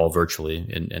 all virtually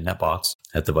in NetBox.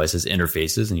 That device has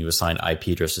interfaces, and you assign IP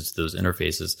addresses to those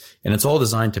interfaces. And it's all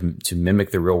designed to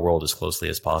mimic the real world as closely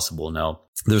as possible. Now,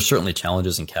 there's certainly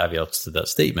challenges and caveats to that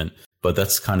statement, but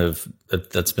that's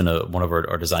been one of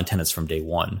our design tenets from day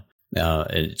one.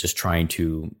 And just trying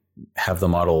to have the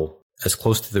model as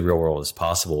close to the real world as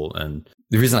possible. And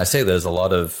the reason I say that is a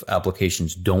lot of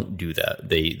applications don't do that.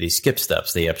 They skip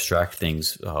steps. They abstract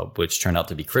things, which turn out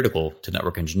to be critical to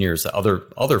network engineers that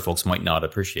other folks might not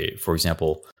appreciate. For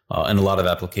example, in a lot of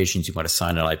applications, you might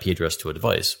assign an IP address to a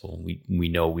device. Well, we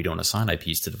know we don't assign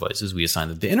IPs to devices. We assign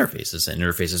them to interfaces, and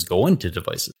interfaces go into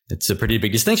devices. It's a pretty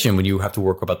big distinction when you have to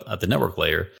work at the network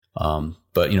layer.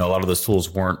 But a lot of those tools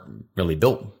weren't really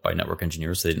built by network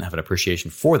engineers. So they didn't have an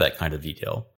appreciation for that kind of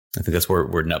detail. I think that's where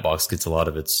NetBox gets a lot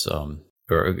of its,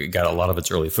 or got a lot of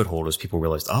its early foothold, as people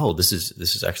realized, this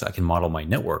is actually, I can model my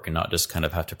network and not just kind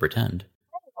of have to pretend.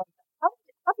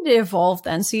 How did it evolve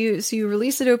then? So you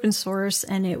released it open source,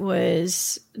 and it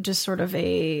was just sort of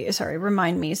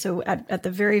remind me. So at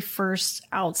the very first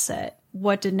outset,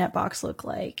 what did NetBox look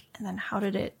like? And then how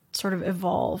did it sort of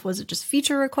evolve? Was it just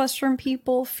feature requests from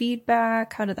people,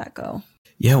 feedback? How did that go?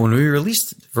 Yeah, when we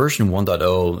released version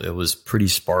 1.0, it was pretty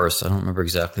sparse. I don't remember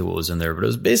exactly what was in there, but it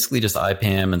was basically just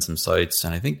IPAM and some sites.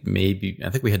 And I think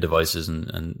we had devices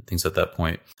and things at that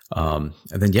point. And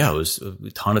then, it was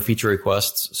a ton of feature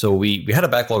requests. So we had a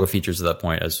backlog of features at that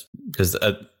point, because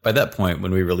by that point,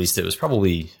 when we released it,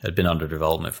 had been under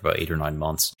development for about 8 or 9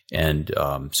 months. And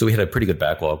so we had a pretty good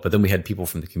backlog, but then we had people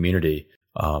from the community.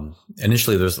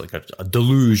 Initially there's like a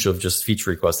deluge of just feature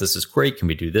requests. This is great. Can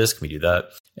we do this? Can we do that?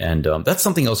 And that's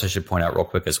something else I should point out real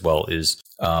quick as well is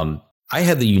I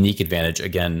had the unique advantage,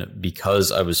 again,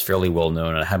 because I was fairly well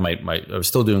known, and I had I was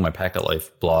still doing my Packet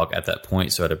Life blog at that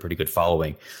point, so I had a pretty good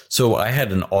following. So I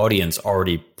had an audience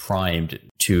already primed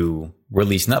to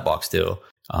release NetBox to.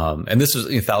 And this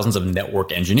was thousands of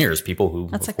network engineers, people who,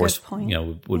 that's of course,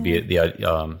 would be the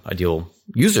ideal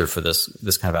user for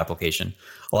this kind of application.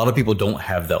 A lot of people don't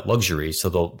have that luxury, so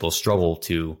they'll struggle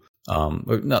to,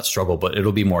 or not struggle, but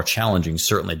it'll be more challenging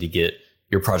certainly to get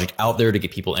your project out there to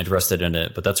get people interested in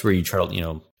it. But that's where you try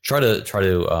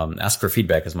to ask for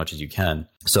feedback as much as you can.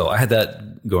 So I had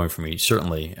that going for me,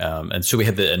 certainly. And so we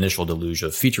had the initial deluge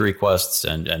of feature requests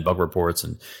and bug reports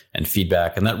and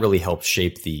feedback. And that really helped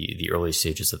shape the early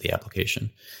stages of the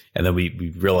application. And then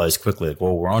we realized quickly, like,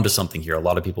 well, we're onto something here. A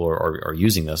lot of people are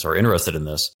using this, are interested in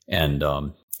this. And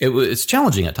it's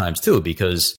challenging at times too,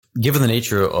 because given the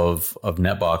nature of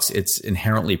NetBox, it's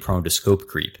inherently prone to scope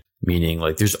creep, meaning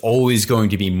like there's always going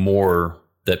to be more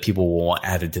that people will want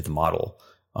added to the model.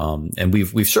 And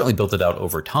we've certainly built it out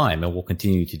over time, and we'll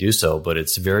continue to do so. But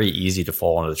it's very easy to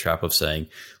fall into the trap of saying,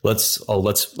 let's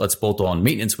bolt on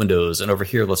maintenance windows, and over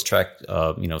here let's track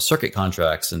circuit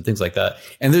contracts and things like that.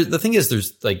 And the thing is,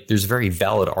 there's very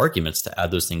valid arguments to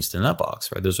add those things to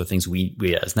NetBox, right? Those are things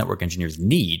we as network engineers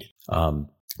need.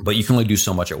 But you can only do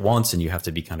so much at once, and you have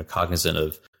to be kind of cognizant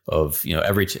of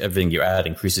everything you add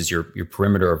increases your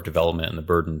perimeter of development and the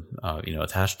burden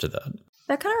attached to that.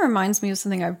 That kind of reminds me of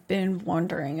something I've been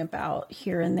wondering about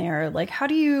here and there. Like, how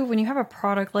do you, when you have a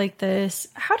product like this,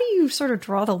 how do you sort of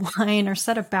draw the line or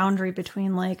set a boundary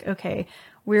between like, okay,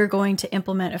 we're going to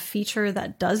implement a feature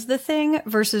that does the thing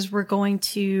versus we're going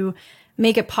to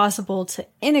make it possible to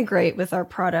integrate with our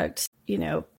product,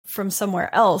 from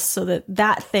somewhere else so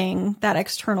that thing, that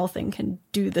external thing can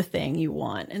do the thing you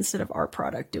want instead of our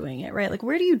product doing it, right? Like,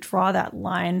 where do you draw that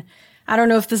line? I don't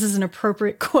know if this is an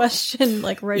appropriate question,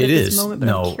 like at this moment, but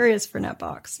I'm curious for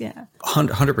NetBox. Yeah.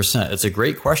 100%. It's a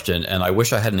great question. And I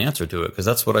wish I had an answer to it, because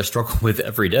that's what I struggle with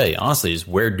every day, honestly, is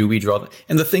where do we draw?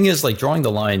 And the thing is, like, drawing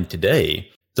the line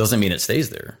today doesn't mean it stays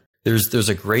there. There's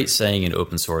a great saying in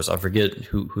open source. I forget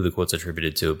who the quote's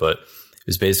attributed to, but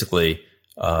it's basically,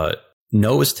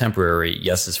 no is temporary,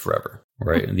 yes is forever,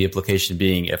 right? And the implication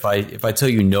being, if I tell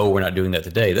you, no, we're not doing that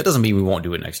today, that doesn't mean we won't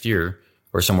do it next year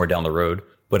or somewhere down the road.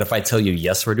 But if I tell you,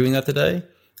 yes, we're doing that today,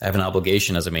 I have an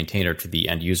obligation as a maintainer to the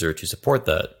end user to support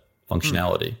that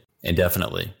functionality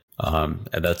indefinitely. And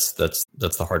that's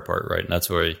the hard part, right? And that's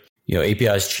where,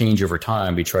 APIs change over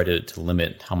time. We try to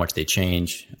limit how much they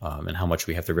change, and how much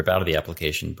we have to rip out of the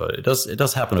application. But it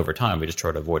does happen over time. We just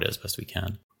try to avoid it as best we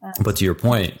can. But to your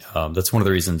point, that's one of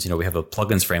the reasons, we have a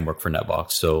plugins framework for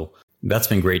NetBox. So that's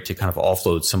been great to kind of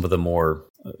offload some of the more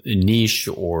niche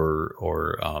or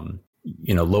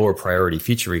lower priority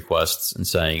feature requests and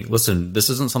saying, listen, this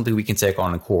isn't something we can take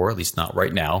on in core, at least not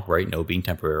right now, right? No being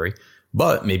temporary,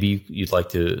 but maybe you'd like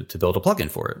to build a plugin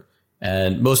for it.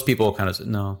 And most people kind of say,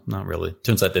 no, not really.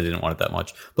 Turns out they didn't want it that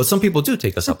much. But some people do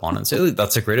take us up on it and say, oh,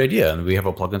 that's a great idea. And we have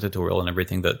a plugin tutorial and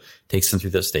everything that takes them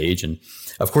through that stage. And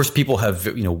of course, people have,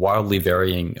 wildly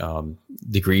varying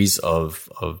degrees of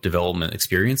development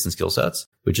experience and skill sets,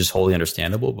 which is wholly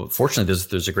understandable. But fortunately,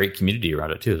 there's a great community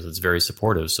around it too. So it's very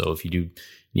supportive. So if you do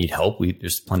need help,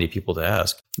 there's plenty of people to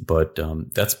ask. But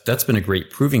that's been a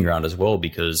great proving ground as well,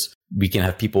 because we can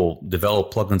have people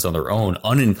develop plugins on their own,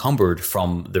 unencumbered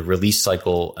from the release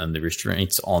cycle and the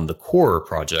restraints on the core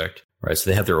project, right? So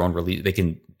they have their own release. They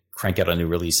can crank out a new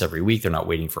release every week. They're not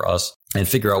waiting for us, and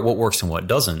figure out what works and what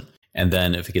doesn't. And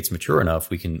then if it gets mature enough,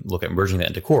 we can look at merging that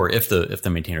into core. If the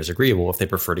maintainer is agreeable, if they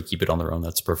prefer to keep it on their own,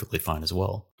 that's perfectly fine as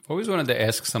well. I always wanted to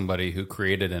ask somebody who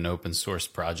created an open source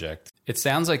project. It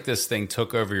sounds like this thing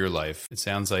took over your life. It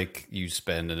sounds like you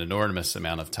spend an enormous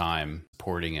amount of time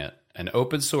porting it. And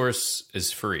open source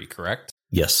is free, correct?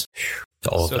 Yes.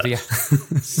 All of that.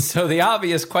 So the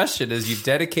obvious question is, you've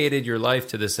dedicated your life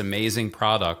to this amazing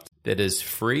product that is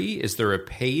free. Is there a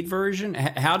paid version?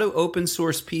 How do open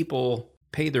source people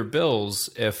pay their bills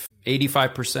if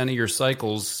 85% of your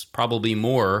cycles, probably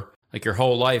more, like your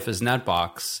whole life is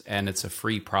NetBox, and it's a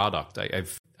free product?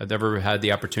 I've never had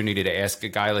the opportunity to ask a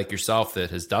guy like yourself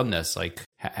that has done this. Like,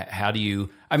 how do you,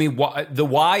 the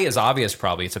why is obvious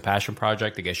probably. It's a passion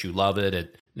project. I guess you love it.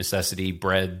 It necessity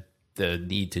bred the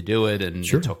need to do it, and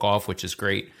It took off, which is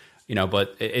great.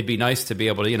 But it'd be nice to be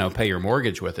able to, pay your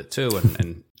mortgage with it too.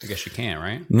 And I guess you can't,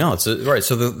 right? No, it's right.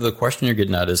 So the question you're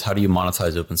getting at is, how do you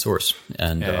monetize open source?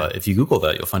 And if you Google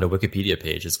that, you'll find a Wikipedia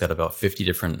page. It's got about 50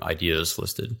 different ideas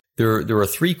listed. There are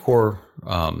three core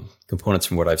components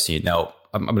from what I've seen. Now,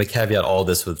 I'm going to caveat all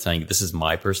this with saying this is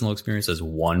my personal experience as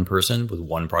one person with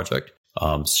one project.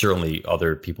 Certainly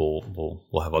other people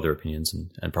will have other opinions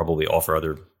and probably offer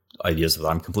other ideas that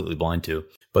I'm completely blind to.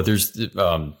 But there's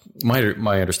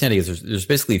my understanding is there's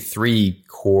basically three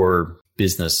core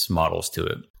business models to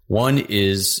it. One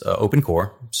is open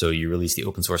core. So you release the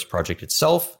open source project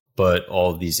itself, but all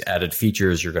of these added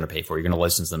features you're going to pay for. You're going to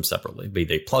license them separately, be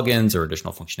they plugins or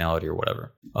additional functionality or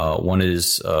whatever. One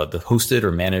is the hosted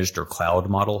or managed or cloud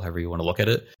model, however you want to look at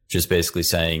it, just basically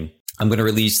saying, I'm going to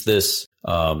release this,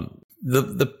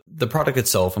 the product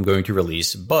itself I'm going to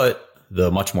release, but the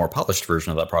much more polished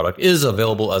version of that product is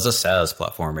available as a SaaS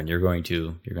platform, and you're going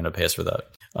to pay us for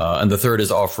that. And the third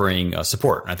is offering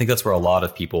support. And I think that's where a lot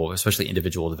of people, especially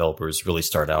individual developers, really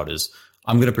start out is,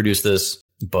 I'm going to produce this,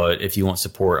 but if you want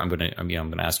support, I'm going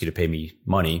to ask you to pay me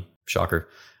money, shocker,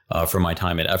 for my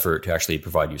time and effort to actually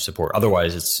provide you support.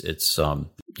 Otherwise, it's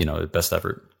best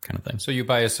effort kind of thing. So you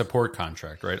buy a support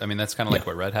contract, right? I mean, that's kind of like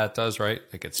what Red Hat does, right?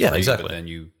 Like it's free, exactly. But then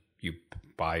you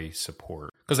buy support.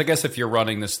 Because I guess if you're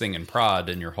running this thing in prod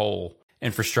and your whole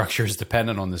infrastructure is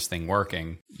dependent on this thing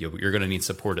working, you're going to need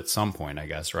support at some point, I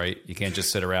guess, right? You can't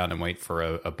just sit around and wait for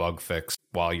a bug fix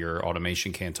while your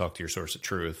automation can't talk to your source of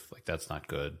truth. Like that's not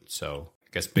good. So I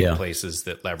guess big places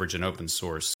that leverage an open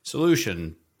source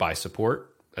solution buy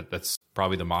support. That's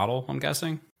probably the model, I'm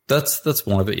guessing. That's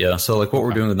one of it, yeah. So like what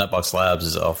we're doing with NetBox Labs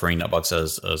is offering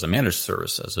NetBox as a managed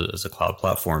service, as a cloud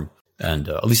platform, and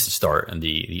at least to start. And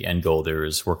the end goal there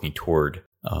is working toward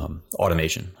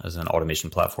automation as an automation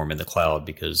platform in the cloud,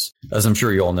 because as I'm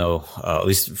sure you all know, at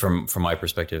least from my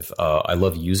perspective, I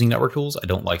love using network tools. I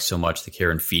don't like so much the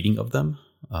care and feeding of them.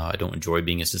 I don't enjoy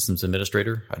being a systems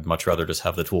administrator. I'd much rather just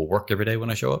have the tool work every day when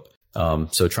I show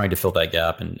up. So trying to fill that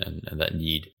gap and that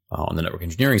need on the network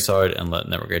engineering side, and let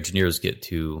network engineers get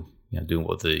to doing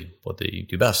what they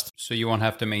do best. So you won't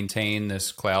have to maintain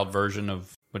this cloud version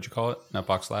of, what'd you call it?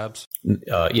 NetBox Labs?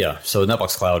 Yeah. So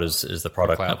NetBox Cloud is the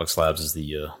product. NetBox Labs is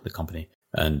the company.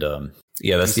 And that's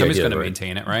the somebody's idea. Going to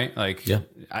maintain it, right? Like,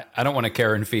 I don't want to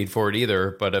care and feed for it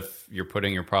either. But if you're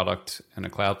putting your product in a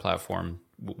cloud platform,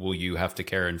 will you have to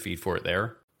care and feed for it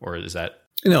there, or is that?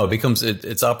 No,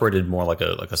 it's operated more like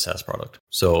a SaaS product.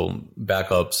 So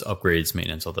backups, upgrades,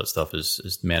 maintenance, all that stuff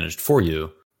is managed for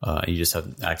you. You just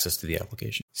have access to the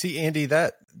application. See, Andy,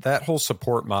 that whole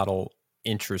support model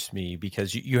interests me,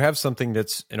 because you have something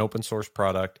that's an open source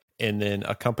product, and then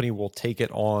a company will take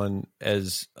it on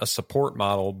as a support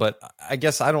model. But I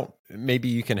guess maybe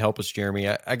you can help us, Jeremy.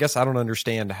 I guess I don't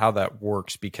understand how that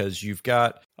works, because you've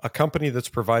got a company that's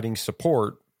providing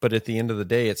support, but at the end of the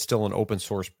day, it's still an open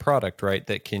source product, right?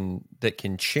 That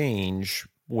can change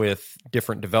with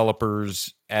different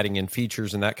developers adding in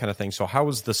features and that kind of thing. So how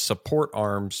is the support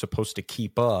arm supposed to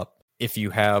keep up if you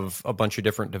have a bunch of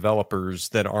different developers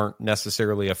that aren't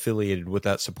necessarily affiliated with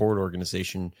that support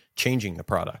organization changing the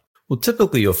product? Well,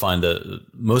 typically you'll find that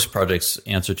most projects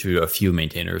answer to a few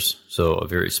maintainers, so a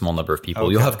very small number of people.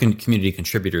 Okay. You'll have community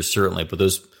contributors, certainly, but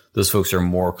those folks are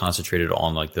more concentrated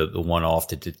on like the one-off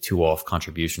to two-off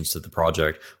contributions to the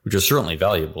project, which are certainly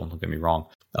valuable, don't get me wrong.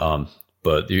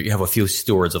 But you have a few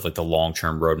stewards of like the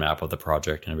long-term roadmap of the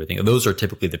project and everything. And those are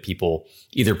typically the people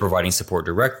either providing support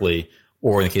directly,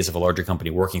 or in the case of a larger company,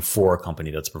 working for a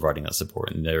company that's providing that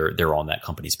support, and they're on that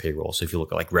company's payroll. So if you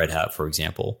look at like Red Hat, for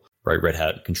example, right? Red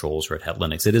Hat controls Red Hat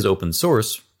Linux. It is open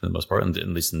source for the most part, at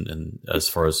least in as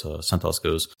far as CentOS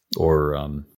goes. Or I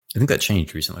think that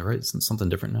changed recently, right? It's something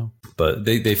different now. But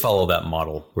they follow that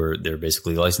model where they're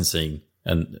basically licensing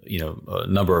and a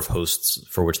number of hosts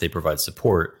for which they provide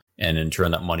support. And in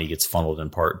turn, that money gets funneled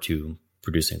in part to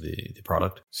producing the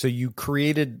product. So you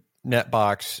created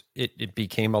NetBox. It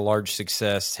became a large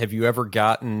success. Have you ever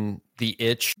gotten the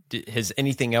itch? Has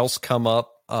anything else come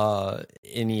up?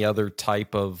 Any other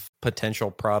type of potential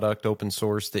product, open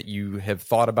source, that you have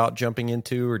thought about jumping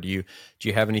into, or do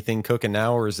you have anything cooking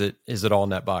now, or is it all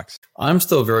NetBox? I'm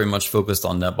still very much focused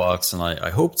on NetBox, and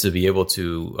I hope to be able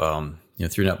to,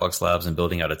 through NetBox Labs and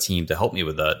building out a team to help me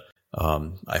with that.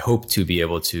 I hope to be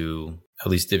able to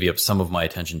at least divvy up some of my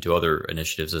attention to other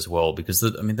initiatives as well, because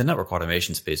the network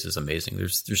automation space is amazing.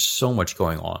 There's so much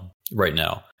going on right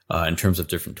now in terms of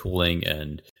different tooling,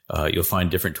 and you'll find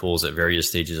different tools at various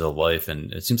stages of life.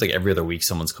 And it seems like every other week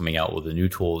someone's coming out with a new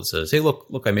tool that says, "Hey,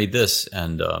 look, I made this."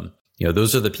 And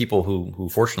those are the people who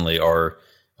fortunately are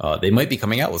they might be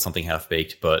coming out with something half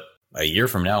baked, but a year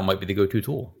from now, it might be the go-to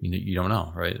tool. You don't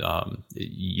know, right?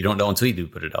 You don't know until you do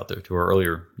put it out there. To our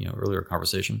earlier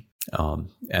conversation,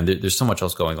 and there's so much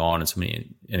else going on, and so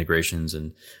many integrations.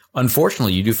 And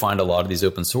unfortunately, you do find a lot of these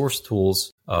open source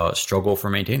tools struggle for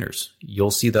maintainers. You'll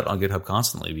see that on GitHub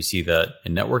constantly. We see that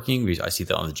in networking. I see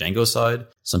that on the Django side.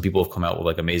 Some people have come out with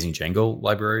like amazing Django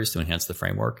libraries to enhance the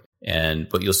framework.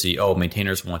 But you'll see,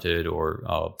 maintainers wanted,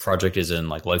 or project is in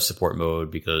like life support mode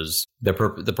because the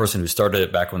person who started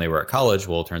it back when they were at college,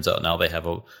 well, it turns out now they have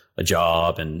a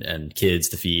job and kids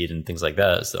to feed and things like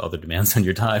that. So other demands on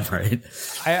your time, right?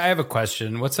 I have a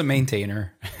question. What's a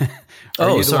maintainer? Are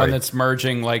you the one that's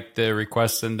merging like the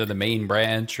requests into the main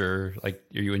branch, or like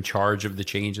are you in charge of the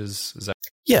changes? Is that?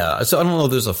 Yeah. So I don't know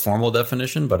if there's a formal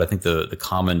definition, but I think the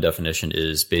common definition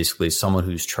is basically someone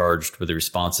who's charged with the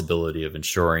responsibility of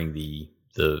ensuring the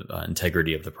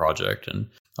integrity of the project. And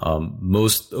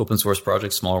Most open source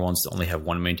projects, smaller ones, only have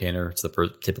one maintainer. It's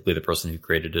typically the person who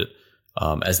created it.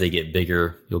 As they get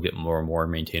bigger, you'll get more and more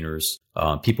maintainers.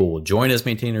 People will join as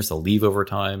maintainers. They'll leave over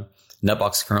time.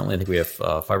 Netbox currently, I think we have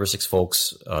 5 or 6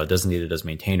 folks designated as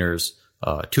maintainers,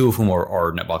 2 of whom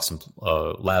are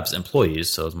Netbox Labs employees.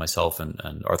 So myself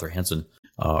and Arthur Hansen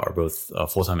are both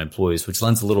full-time employees, which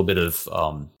lends a little bit of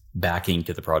backing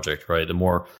to the project, right?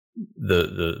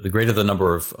 The greater the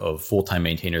number of full-time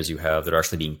maintainers you have that are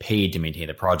actually being paid to maintain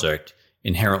the project,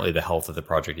 inherently the health of the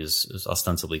project is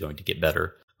ostensibly going to get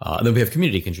better. And then we have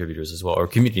community contributors as well, or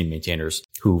community maintainers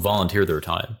who volunteer their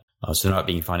time. So they're not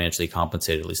being financially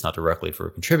compensated, at least not directly, for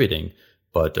contributing,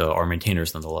 but are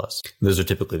maintainers nonetheless. Those are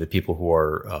typically the people who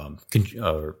are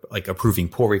like approving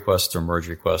pull requests or merge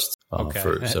requests. Okay,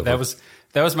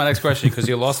 that was my next question, because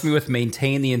you lost me with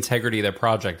maintain the integrity of the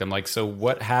project. I'm like, so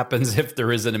what happens if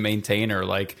there isn't a maintainer?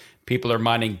 Like, people are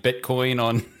mining Bitcoin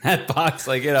on Netbox.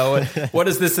 Like, what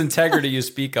is this integrity you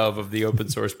speak of the open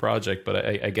source project?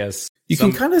 But I guess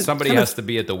somebody has to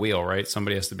be at the wheel, right?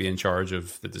 Somebody has to be in charge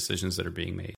of the decisions that are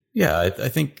being made. Yeah, I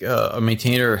think a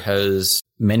maintainer has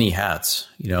many hats,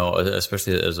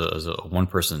 especially as a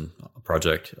one-person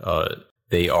project.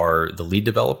 They are the lead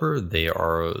developer. They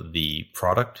are the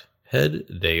product head.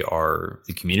 They are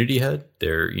the community head.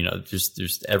 They're,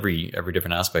 there's every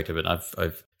different aspect of it.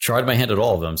 I've tried my hand at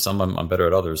all of them. Some I'm better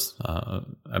at others.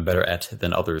 I'm better at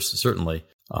than others, certainly.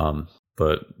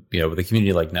 But with a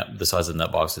community like the size of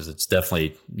Netbox, it's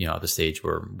definitely at the stage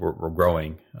where we're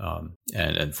growing,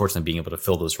 and fortunately being able to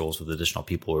fill those roles with additional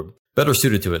people who are better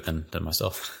suited to it than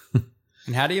myself.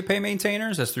 And how do you pay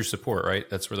maintainers? That's through support, right?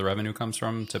 That's where the revenue comes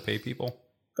from to pay people.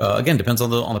 Again, depends on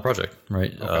the project,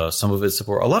 right? Okay. Some of it's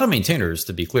support. A lot of maintainers,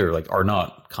 to be clear, are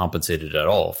not compensated at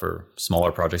all for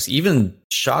smaller projects. Even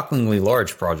shockingly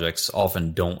large projects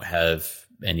often don't have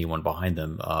anyone behind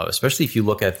them, especially if you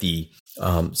look at the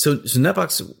so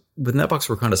Netbox. With Netbox,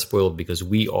 we're kind of spoiled because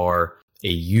we are a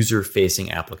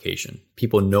user-facing application.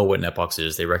 People know what Netbox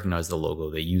is. They recognize the logo.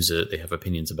 They use it. They have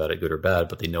opinions about it, good or bad,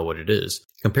 but they know what it is.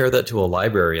 Compare that to a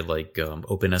library like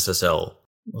OpenSSL.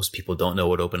 Most people don't know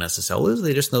what OpenSSL is.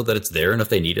 They just know that it's there, and if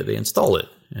they need it, they install it.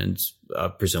 And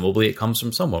presumably it comes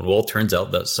from someone. Well, it turns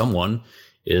out that someone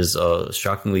is a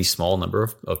shockingly small number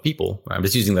of people. I'm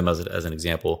just using them as an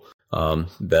example,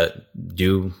 that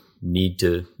do need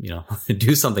to,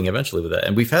 do something eventually with that.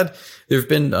 And there have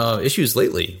been issues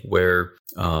lately where,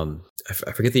 I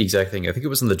forget the exact thing. I think it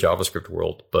was in the JavaScript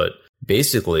world, but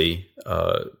basically,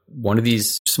 one of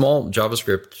these small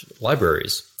JavaScript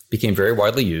libraries became very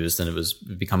widely used, and it was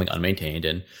becoming unmaintained.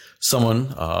 And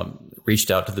someone reached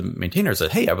out to the maintainer and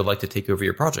said, "Hey, I would like to take over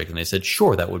your project." And they said,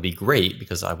 "Sure, that would be great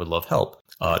because I would love help."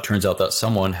 It turns out that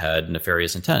someone had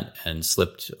nefarious intent and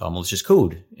slipped malicious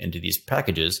code into these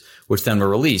packages, which then were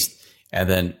released. And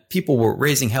then people were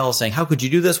raising hell saying, "How could you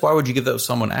do this? Why would you give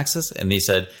someone access?" And they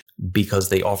said, "Because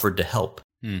they offered to help."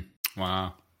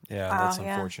 Wow. Yeah, that's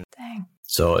unfortunate. Dang.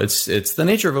 So it's the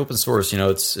nature of open source.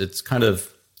 It's kind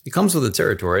of, it comes with the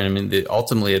territory. I mean,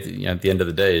 ultimately, at the end of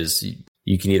the day, is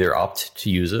you can either opt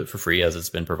to use it for free as it's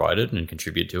been provided and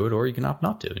contribute to it, or you can opt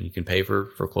not to, and you can pay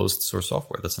for closed source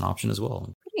software. That's an option as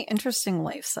well. Pretty interesting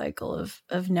life cycle of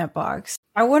Netbox.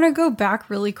 I want to go back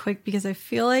really quick because I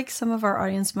feel like some of our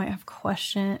audience might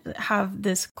have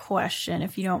this question,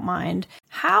 if you don't mind.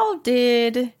 How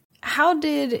did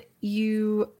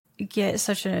you get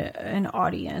such an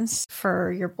audience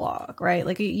for your blog, right?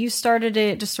 Like, you started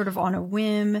it just sort of on a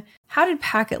whim. How did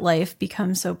Packet Life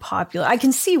become so popular? I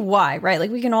can see why, right?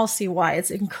 Like, we can all see why. It's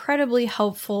incredibly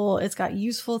helpful. It's got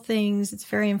useful things. It's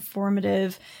very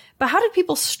informative. But how did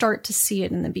people start to see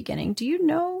it in the beginning? Do you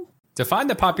know? Define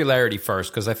the popularity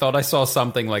first, because I thought I saw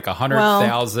something like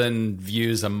 100,000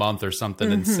 views a month or something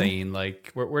insane.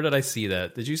 Like, where did I see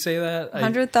that? Did you say that?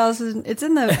 100,000. It's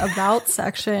in the about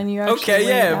section. You actually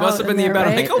it must have been the about.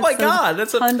 Right? I'm like, oh my god,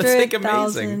 that's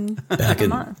amazing. Back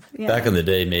in the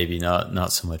day, maybe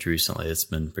not so much recently. It's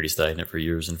been pretty stagnant for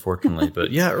years, unfortunately.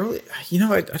 But yeah, early.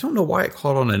 I don't know why it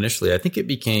caught on initially. I think it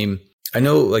became. I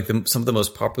know, like, some of the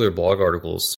most popular blog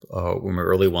articles were my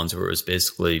early ones, where it was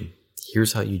basically,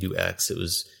 here's how you do X.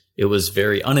 It was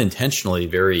very unintentionally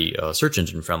very search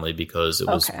engine friendly, because it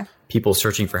was people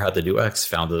searching for how to do X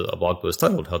found a blog post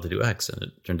titled "How to Do X," and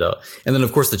it turned out. And then,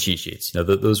 of course, the cheat sheets.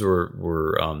 Those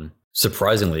were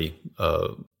surprisingly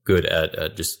good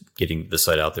at just getting the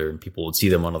site out there, and people would see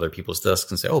them on other people's desks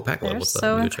and say, "Oh, Packet, what's that?"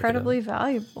 So incredibly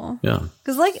valuable. Yeah,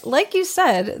 because like you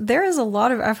said, there is a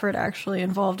lot of effort actually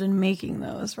involved in making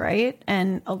those, right?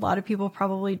 And a lot of people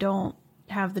probably don't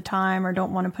have the time or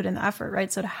don't want to put in the effort,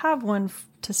 right? So to have one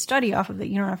to study off of that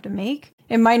you don't have to make,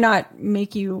 it might not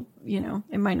make you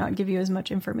it might not give you as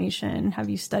much information, have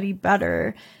you study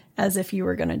better as if you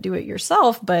were going to do it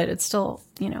yourself, but it's still,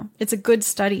 it's a good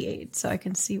study aid. So I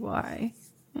can see why.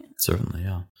 Certainly,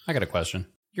 yeah. I got a question.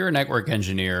 You're a network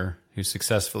engineer who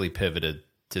successfully pivoted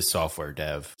to software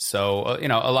dev. So,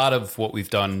 a lot of what we've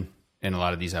done in a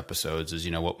lot of these episodes is,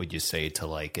 what would you say to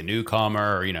like a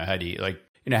newcomer, or, how do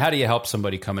you help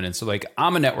somebody coming in? So like,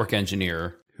 I'm a network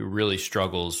engineer who really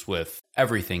struggles with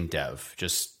everything dev,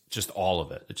 just all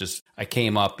of it. I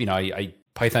came up,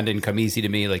 Python didn't come easy to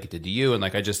me like it did to you. And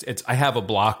like, I have a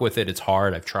block with it. It's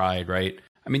hard. I've tried, right?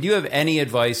 I mean, do you have any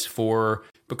advice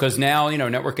because now,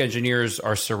 network engineers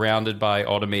are surrounded by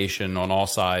automation on all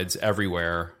sides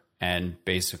everywhere. And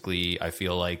basically, I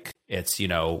feel like it's,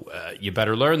 you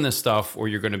better learn this stuff or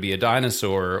you're going to be a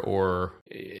dinosaur, or,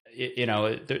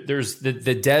 there's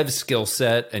the dev skill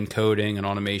set and coding and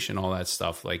automation, all that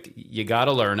stuff. Like, you got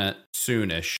to learn it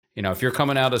soonish. If you're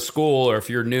coming out of school or if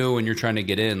you're new and you're trying to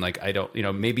get in, like, I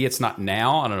don't, maybe it's not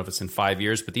now. I don't know if it's in 5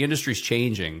 years, but the industry's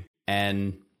changing.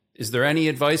 And is there any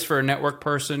advice for a network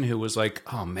person who was like,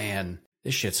 oh man,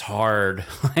 this shit's hard?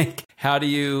 Like, how do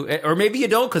you, or maybe you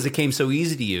don't because it came so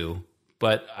easy to you,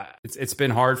 but it's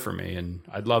been hard for me and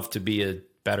I'd love to be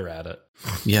better at it.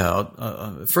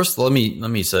 Yeah. First, let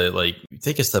me say, like,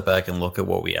 take a step back and look at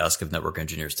what we ask of network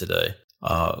engineers today.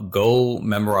 Go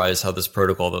memorize how this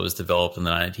protocol that was developed in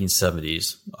the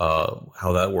 1970s,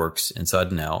 how that works inside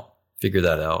and out, figure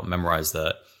that out, memorize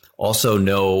that. Also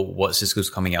know what Cisco's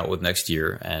coming out with next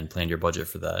year and plan your budget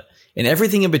for that, and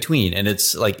everything in between. And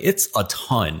it's a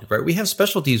ton, right? We have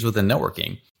specialties within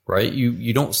networking, right?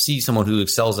 You don't see someone who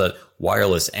excels at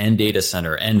wireless and data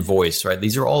center and voice, right?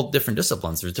 These are all different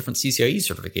disciplines. There's different CCIE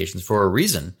certifications for a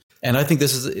reason. And I think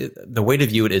the way to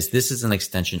view it is this is an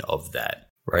extension of that,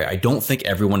 right? I don't think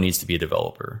everyone needs to be a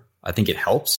developer. I think it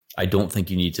helps. I don't think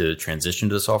you need to transition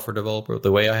to a software developer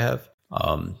the way I have.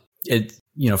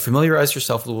 Familiarize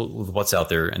yourself with what's out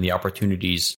there and the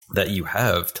opportunities that you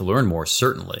have to learn more,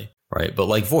 certainly, right? But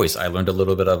like voice, I learned a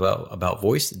little bit about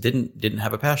voice, didn't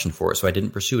have a passion for it, so I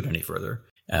didn't pursue it any further.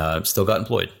 Still got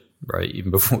employed, right?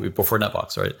 Even before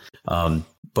Netbox, right?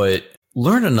 But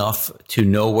learn enough to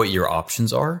know what your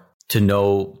options are,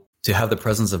 to have the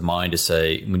presence of mind to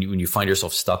say, when you find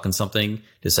yourself stuck in something,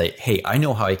 to say, hey, I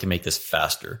know how I can make this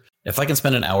faster. If I can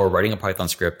spend an hour writing a Python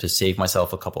script to save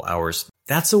myself a couple hours,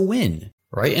 that's a win,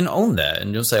 right? And own that.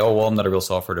 And don't say, oh, well, I'm not a real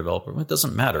software developer. Well, it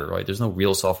doesn't matter, right? There's no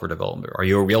real software developer. Are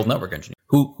you a real network engineer?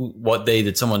 What day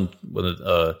did someone with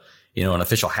an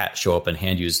official hat show up and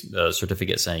hand you a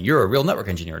certificate saying you're a real network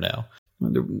engineer now?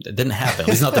 It didn't happen. At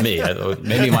least not to me.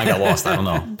 Maybe mine got lost. I don't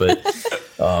know. But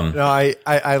no,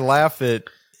 I laugh at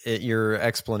your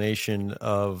explanation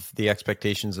of the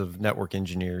expectations of network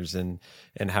engineers and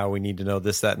how we need to know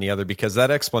this, that, and the other, because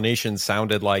that explanation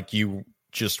sounded like you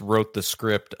just wrote the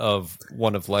script of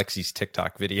one of Lexi's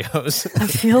TikTok videos. I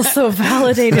feel so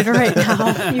validated right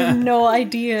now. You have no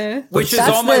idea. Which is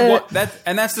all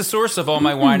that's the source of all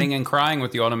my whining and crying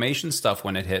with the automation stuff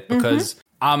when it hit, because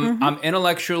I'm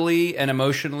intellectually and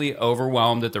emotionally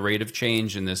overwhelmed at the rate of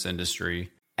change in this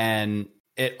industry. And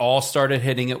it all started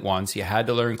hitting at once. You had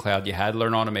to learn cloud. You had to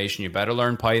learn automation. You better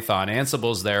learn Python.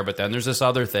 Ansible's there, but then there's this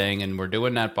other thing, and we're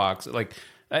doing Netbox. Like,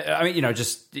 I mean,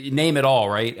 just name it all,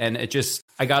 right? And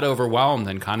I got overwhelmed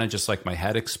and kind of just like my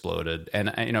head exploded.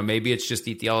 And, maybe it's just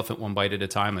eat the elephant one bite at a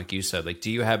time, like you said. Like,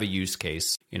 do you have a use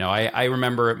case? I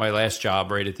remember at my last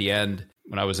job right at the end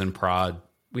when I was in prod,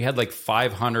 we had like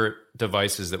 500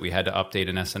 devices that we had to update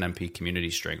an SNMP community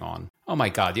string on. Oh my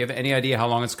God, do you have any idea how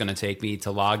long it's going to take me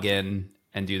to log in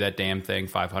and do that damn thing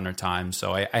 500 times?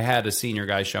 So I had a senior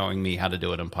guy showing me how to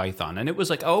do it in Python. And it was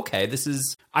like, oh, okay,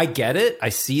 I get it. I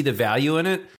see the value in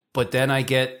it. But then I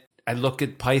look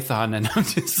at Python and I'm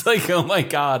just like, oh my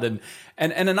God. And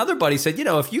another buddy said,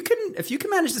 if you can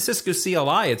manage the Cisco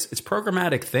CLI, it's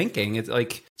programmatic thinking. It's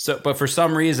like, so, but for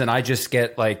some reason I just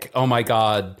get like, oh my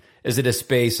God, is it a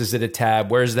space? Is it a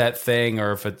tab? Where's that thing?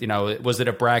 Or if it, was it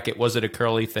a bracket? Was it a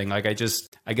curly thing? Like I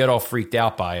get all freaked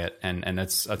out by it, and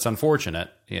that's unfortunate.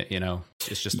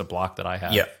 It's just a block that I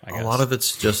have. Yeah, I guess. A lot of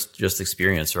it's just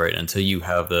experience, right? Until you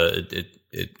have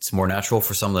it's more natural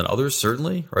for some than others,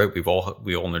 certainly, right? We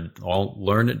all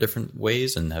learn in different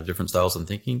ways and have different styles of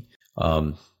thinking.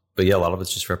 But yeah, a lot of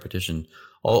it's just repetition.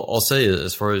 I'll say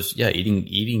as far as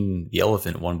eating the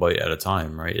elephant one bite at a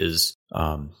time, right? Is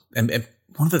and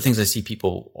one of the things I see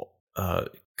people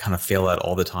kind of fail at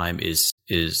all the time is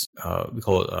we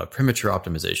call it premature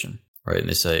optimization, right? And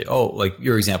they say, oh, like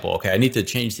your example, okay, I need to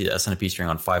change the SNMP string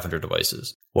on 500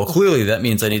 devices. Well, clearly that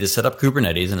means I need to set up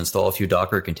Kubernetes and install a few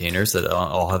Docker containers that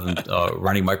I'll have them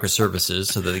running microservices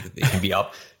so that they can be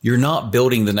up. You're not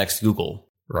building the next Google,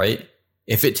 right?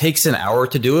 If it takes an hour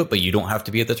to do it, but you don't have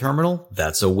to be at the terminal,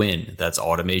 that's a win. That's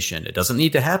automation. It doesn't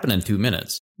need to happen in 2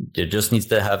 minutes. It just needs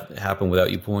to happen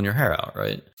without you pulling your hair out,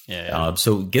 right? Yeah.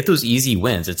 So get those easy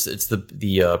wins. It's the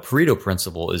Pareto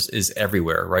principle is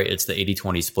everywhere, right? It's the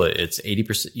 80-20 split. It's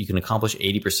 80%. You can accomplish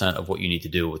 80% of what you need to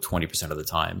do with 20% of the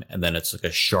time. And then it's like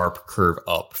a sharp curve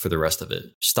up for the rest of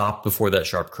it. Stop before that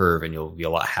sharp curve and you'll be a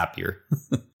lot happier.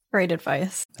 Great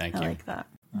advice. Thank you. I like that.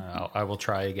 I will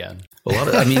try again.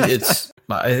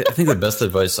 I think the best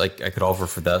advice I could offer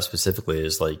for that specifically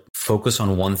is like focus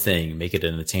on one thing, make it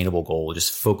an attainable goal.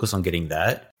 Just focus on getting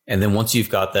that. And then once you've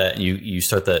got that and you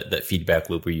start that feedback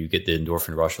loop where you get the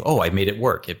endorphin rush, oh, I made it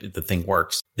work. The thing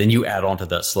works. Then you add on to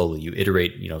that slowly. You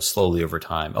iterate, slowly over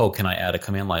time. Oh, can I add a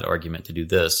command line argument to do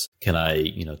this? Can I,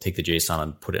 take the JSON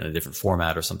and put it in a different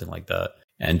format or something like that?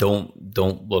 And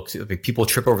don't look, people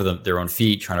trip over their own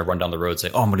feet trying to run down the road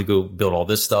saying, oh, I'm going to go build all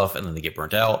this stuff. And then they get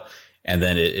burnt out. And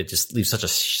then it just leaves such a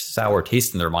sour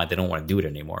taste in their mind. They don't want to do it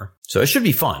anymore. So it should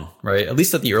be fun, right? At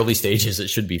least at the early stages, it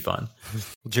should be fun.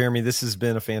 Well, Jeremy, this has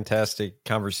been a fantastic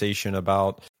conversation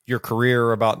about your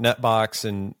career, about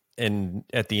NetBox, and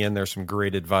at the end, there's some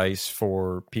great advice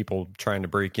for people trying to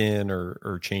break in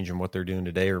or changing what they're doing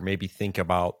today, or maybe think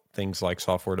about things like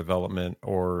software development,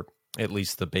 or at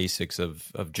least the basics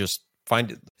of just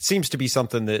find it. It seems to be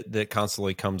something that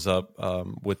constantly comes up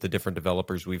with the different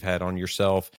developers we've had on.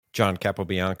 Yourself, John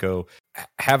Capobianco.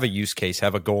 Have a use case,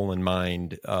 have a goal in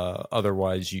mind.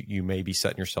 Otherwise, you may be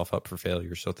setting yourself up for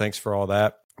failure. So thanks for all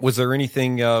that. Was there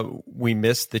anything we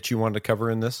missed that you wanted to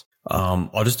cover in this?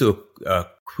 I'll just do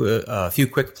a few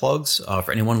quick plugs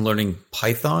for anyone learning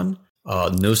Python.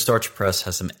 No Starch Press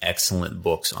has some excellent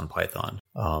books on Python.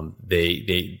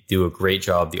 They do a great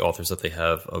job, the authors that they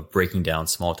have, of breaking down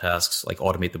small tasks, like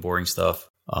automate the boring stuff.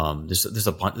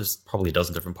 There's probably a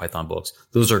dozen different Python books.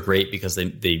 Those are great because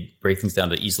they break things down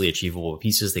to easily achievable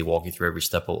pieces. They walk you through every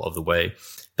step of the way.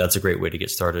 That's a great way to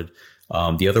get started.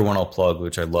 The other one I'll plug,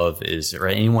 which I love, is for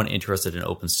anyone interested in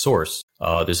open source.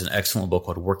 There's an excellent book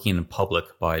called Working in Public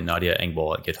by Nadia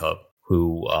Engvall at GitHub,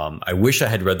 who I wish I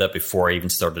had read that before I even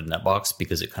started NetBox,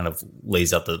 because it kind of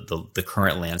lays out the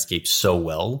current landscape so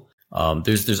well.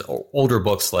 There's older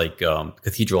books like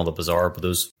Cathedral and the Bazaar, but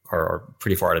those are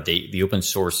pretty far out of date. The open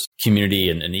source community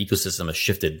and ecosystem has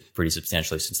shifted pretty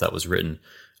substantially since that was written.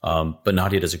 But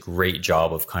Nadia does a great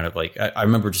job of kind of like, I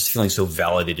remember just feeling so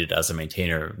validated as a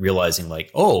maintainer, realizing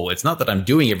like, oh, it's not that I'm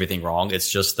doing everything wrong. It's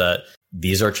just that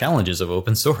these are challenges of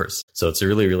open source. So it's a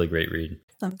really, really great read.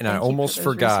 And I almost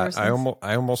forgot. I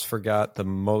almost forgot the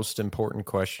most important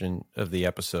question of the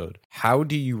episode. How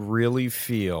do you really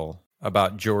feel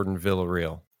about Jordan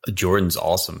Villarreal? Jordan's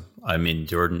awesome. I mean,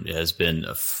 Jordan has been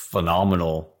a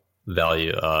phenomenal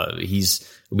value.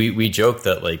 We joke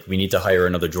that like we need to hire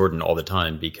another Jordan all the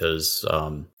time because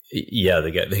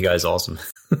the guy's awesome.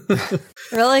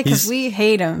 Really? Because we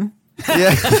hate him.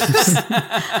 Yeah.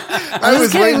 I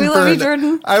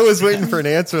was waiting for an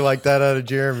answer like that out of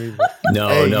Jeremy. No,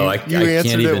 I answered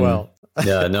can't even. It well.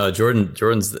 Yeah, no,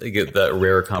 Jordan's that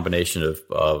rare combination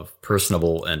of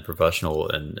personable and professional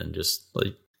and just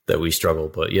like that we struggle.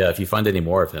 But yeah, if you find any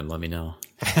more of him, let me know.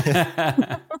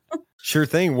 Sure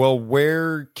thing. Well,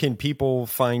 where can people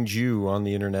find you on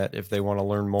the internet if they want to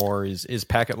learn more? Is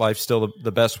Packet Life still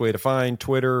the best way to find?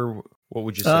 Twitter? What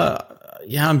would you say?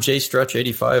 Yeah, I'm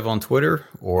JStretch85 on Twitter,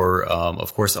 or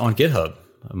of course on GitHub.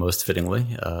 Most fittingly,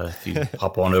 if you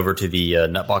hop on over to the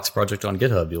NetBox project on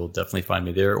GitHub, you'll definitely find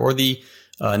me there. Or the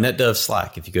NetDev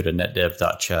Slack. If you go to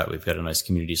netdev.chat, we've got a nice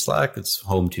community Slack that's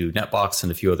home to NetBox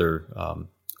and a few other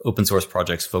open source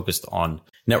projects focused on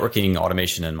networking,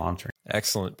 automation, and monitoring.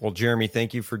 Excellent. Well, Jeremy,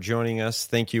 thank you for joining us.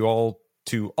 Thank you all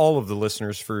to all of the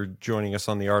listeners for joining us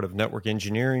on the Art of Network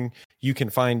Engineering. You can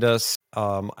find us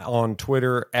on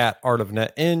Twitter at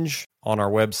artofneteng, on our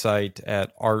website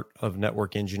at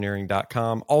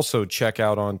artofnetworkengineering.com. Also check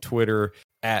out on Twitter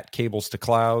at Cables to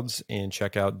Clouds, and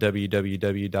check out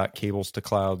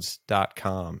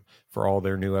www.cablestoclouds.com for all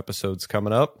their new episodes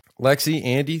coming up. Lexi,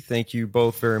 Andy, thank you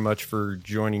both very much for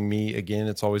joining me again.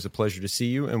 It's always a pleasure to see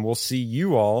you, and we'll see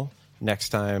you all next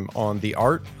time on The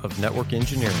Art of Network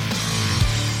Engineering.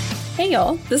 Hey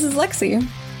y'all, this is Lexi.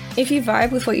 If you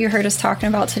vibe with what you heard us talking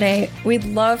about today, we'd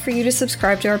love for you to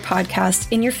subscribe to our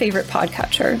podcast in your favorite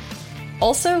podcatcher.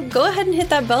 Also, go ahead and hit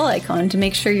that bell icon to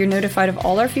make sure you're notified of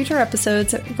all our future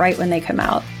episodes right when they come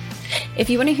out. If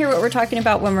you want to hear what we're talking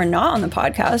about when we're not on the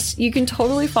podcast, you can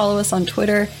totally follow us on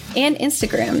Twitter and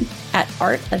Instagram at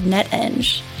Art of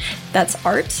NetEng. That's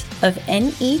Art of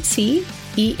NETENG.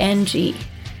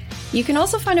 You can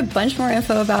also find a bunch more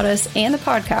info about us and the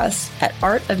podcast at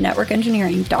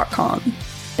artofnetworkengineering.com.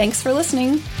 Thanks for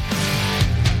listening.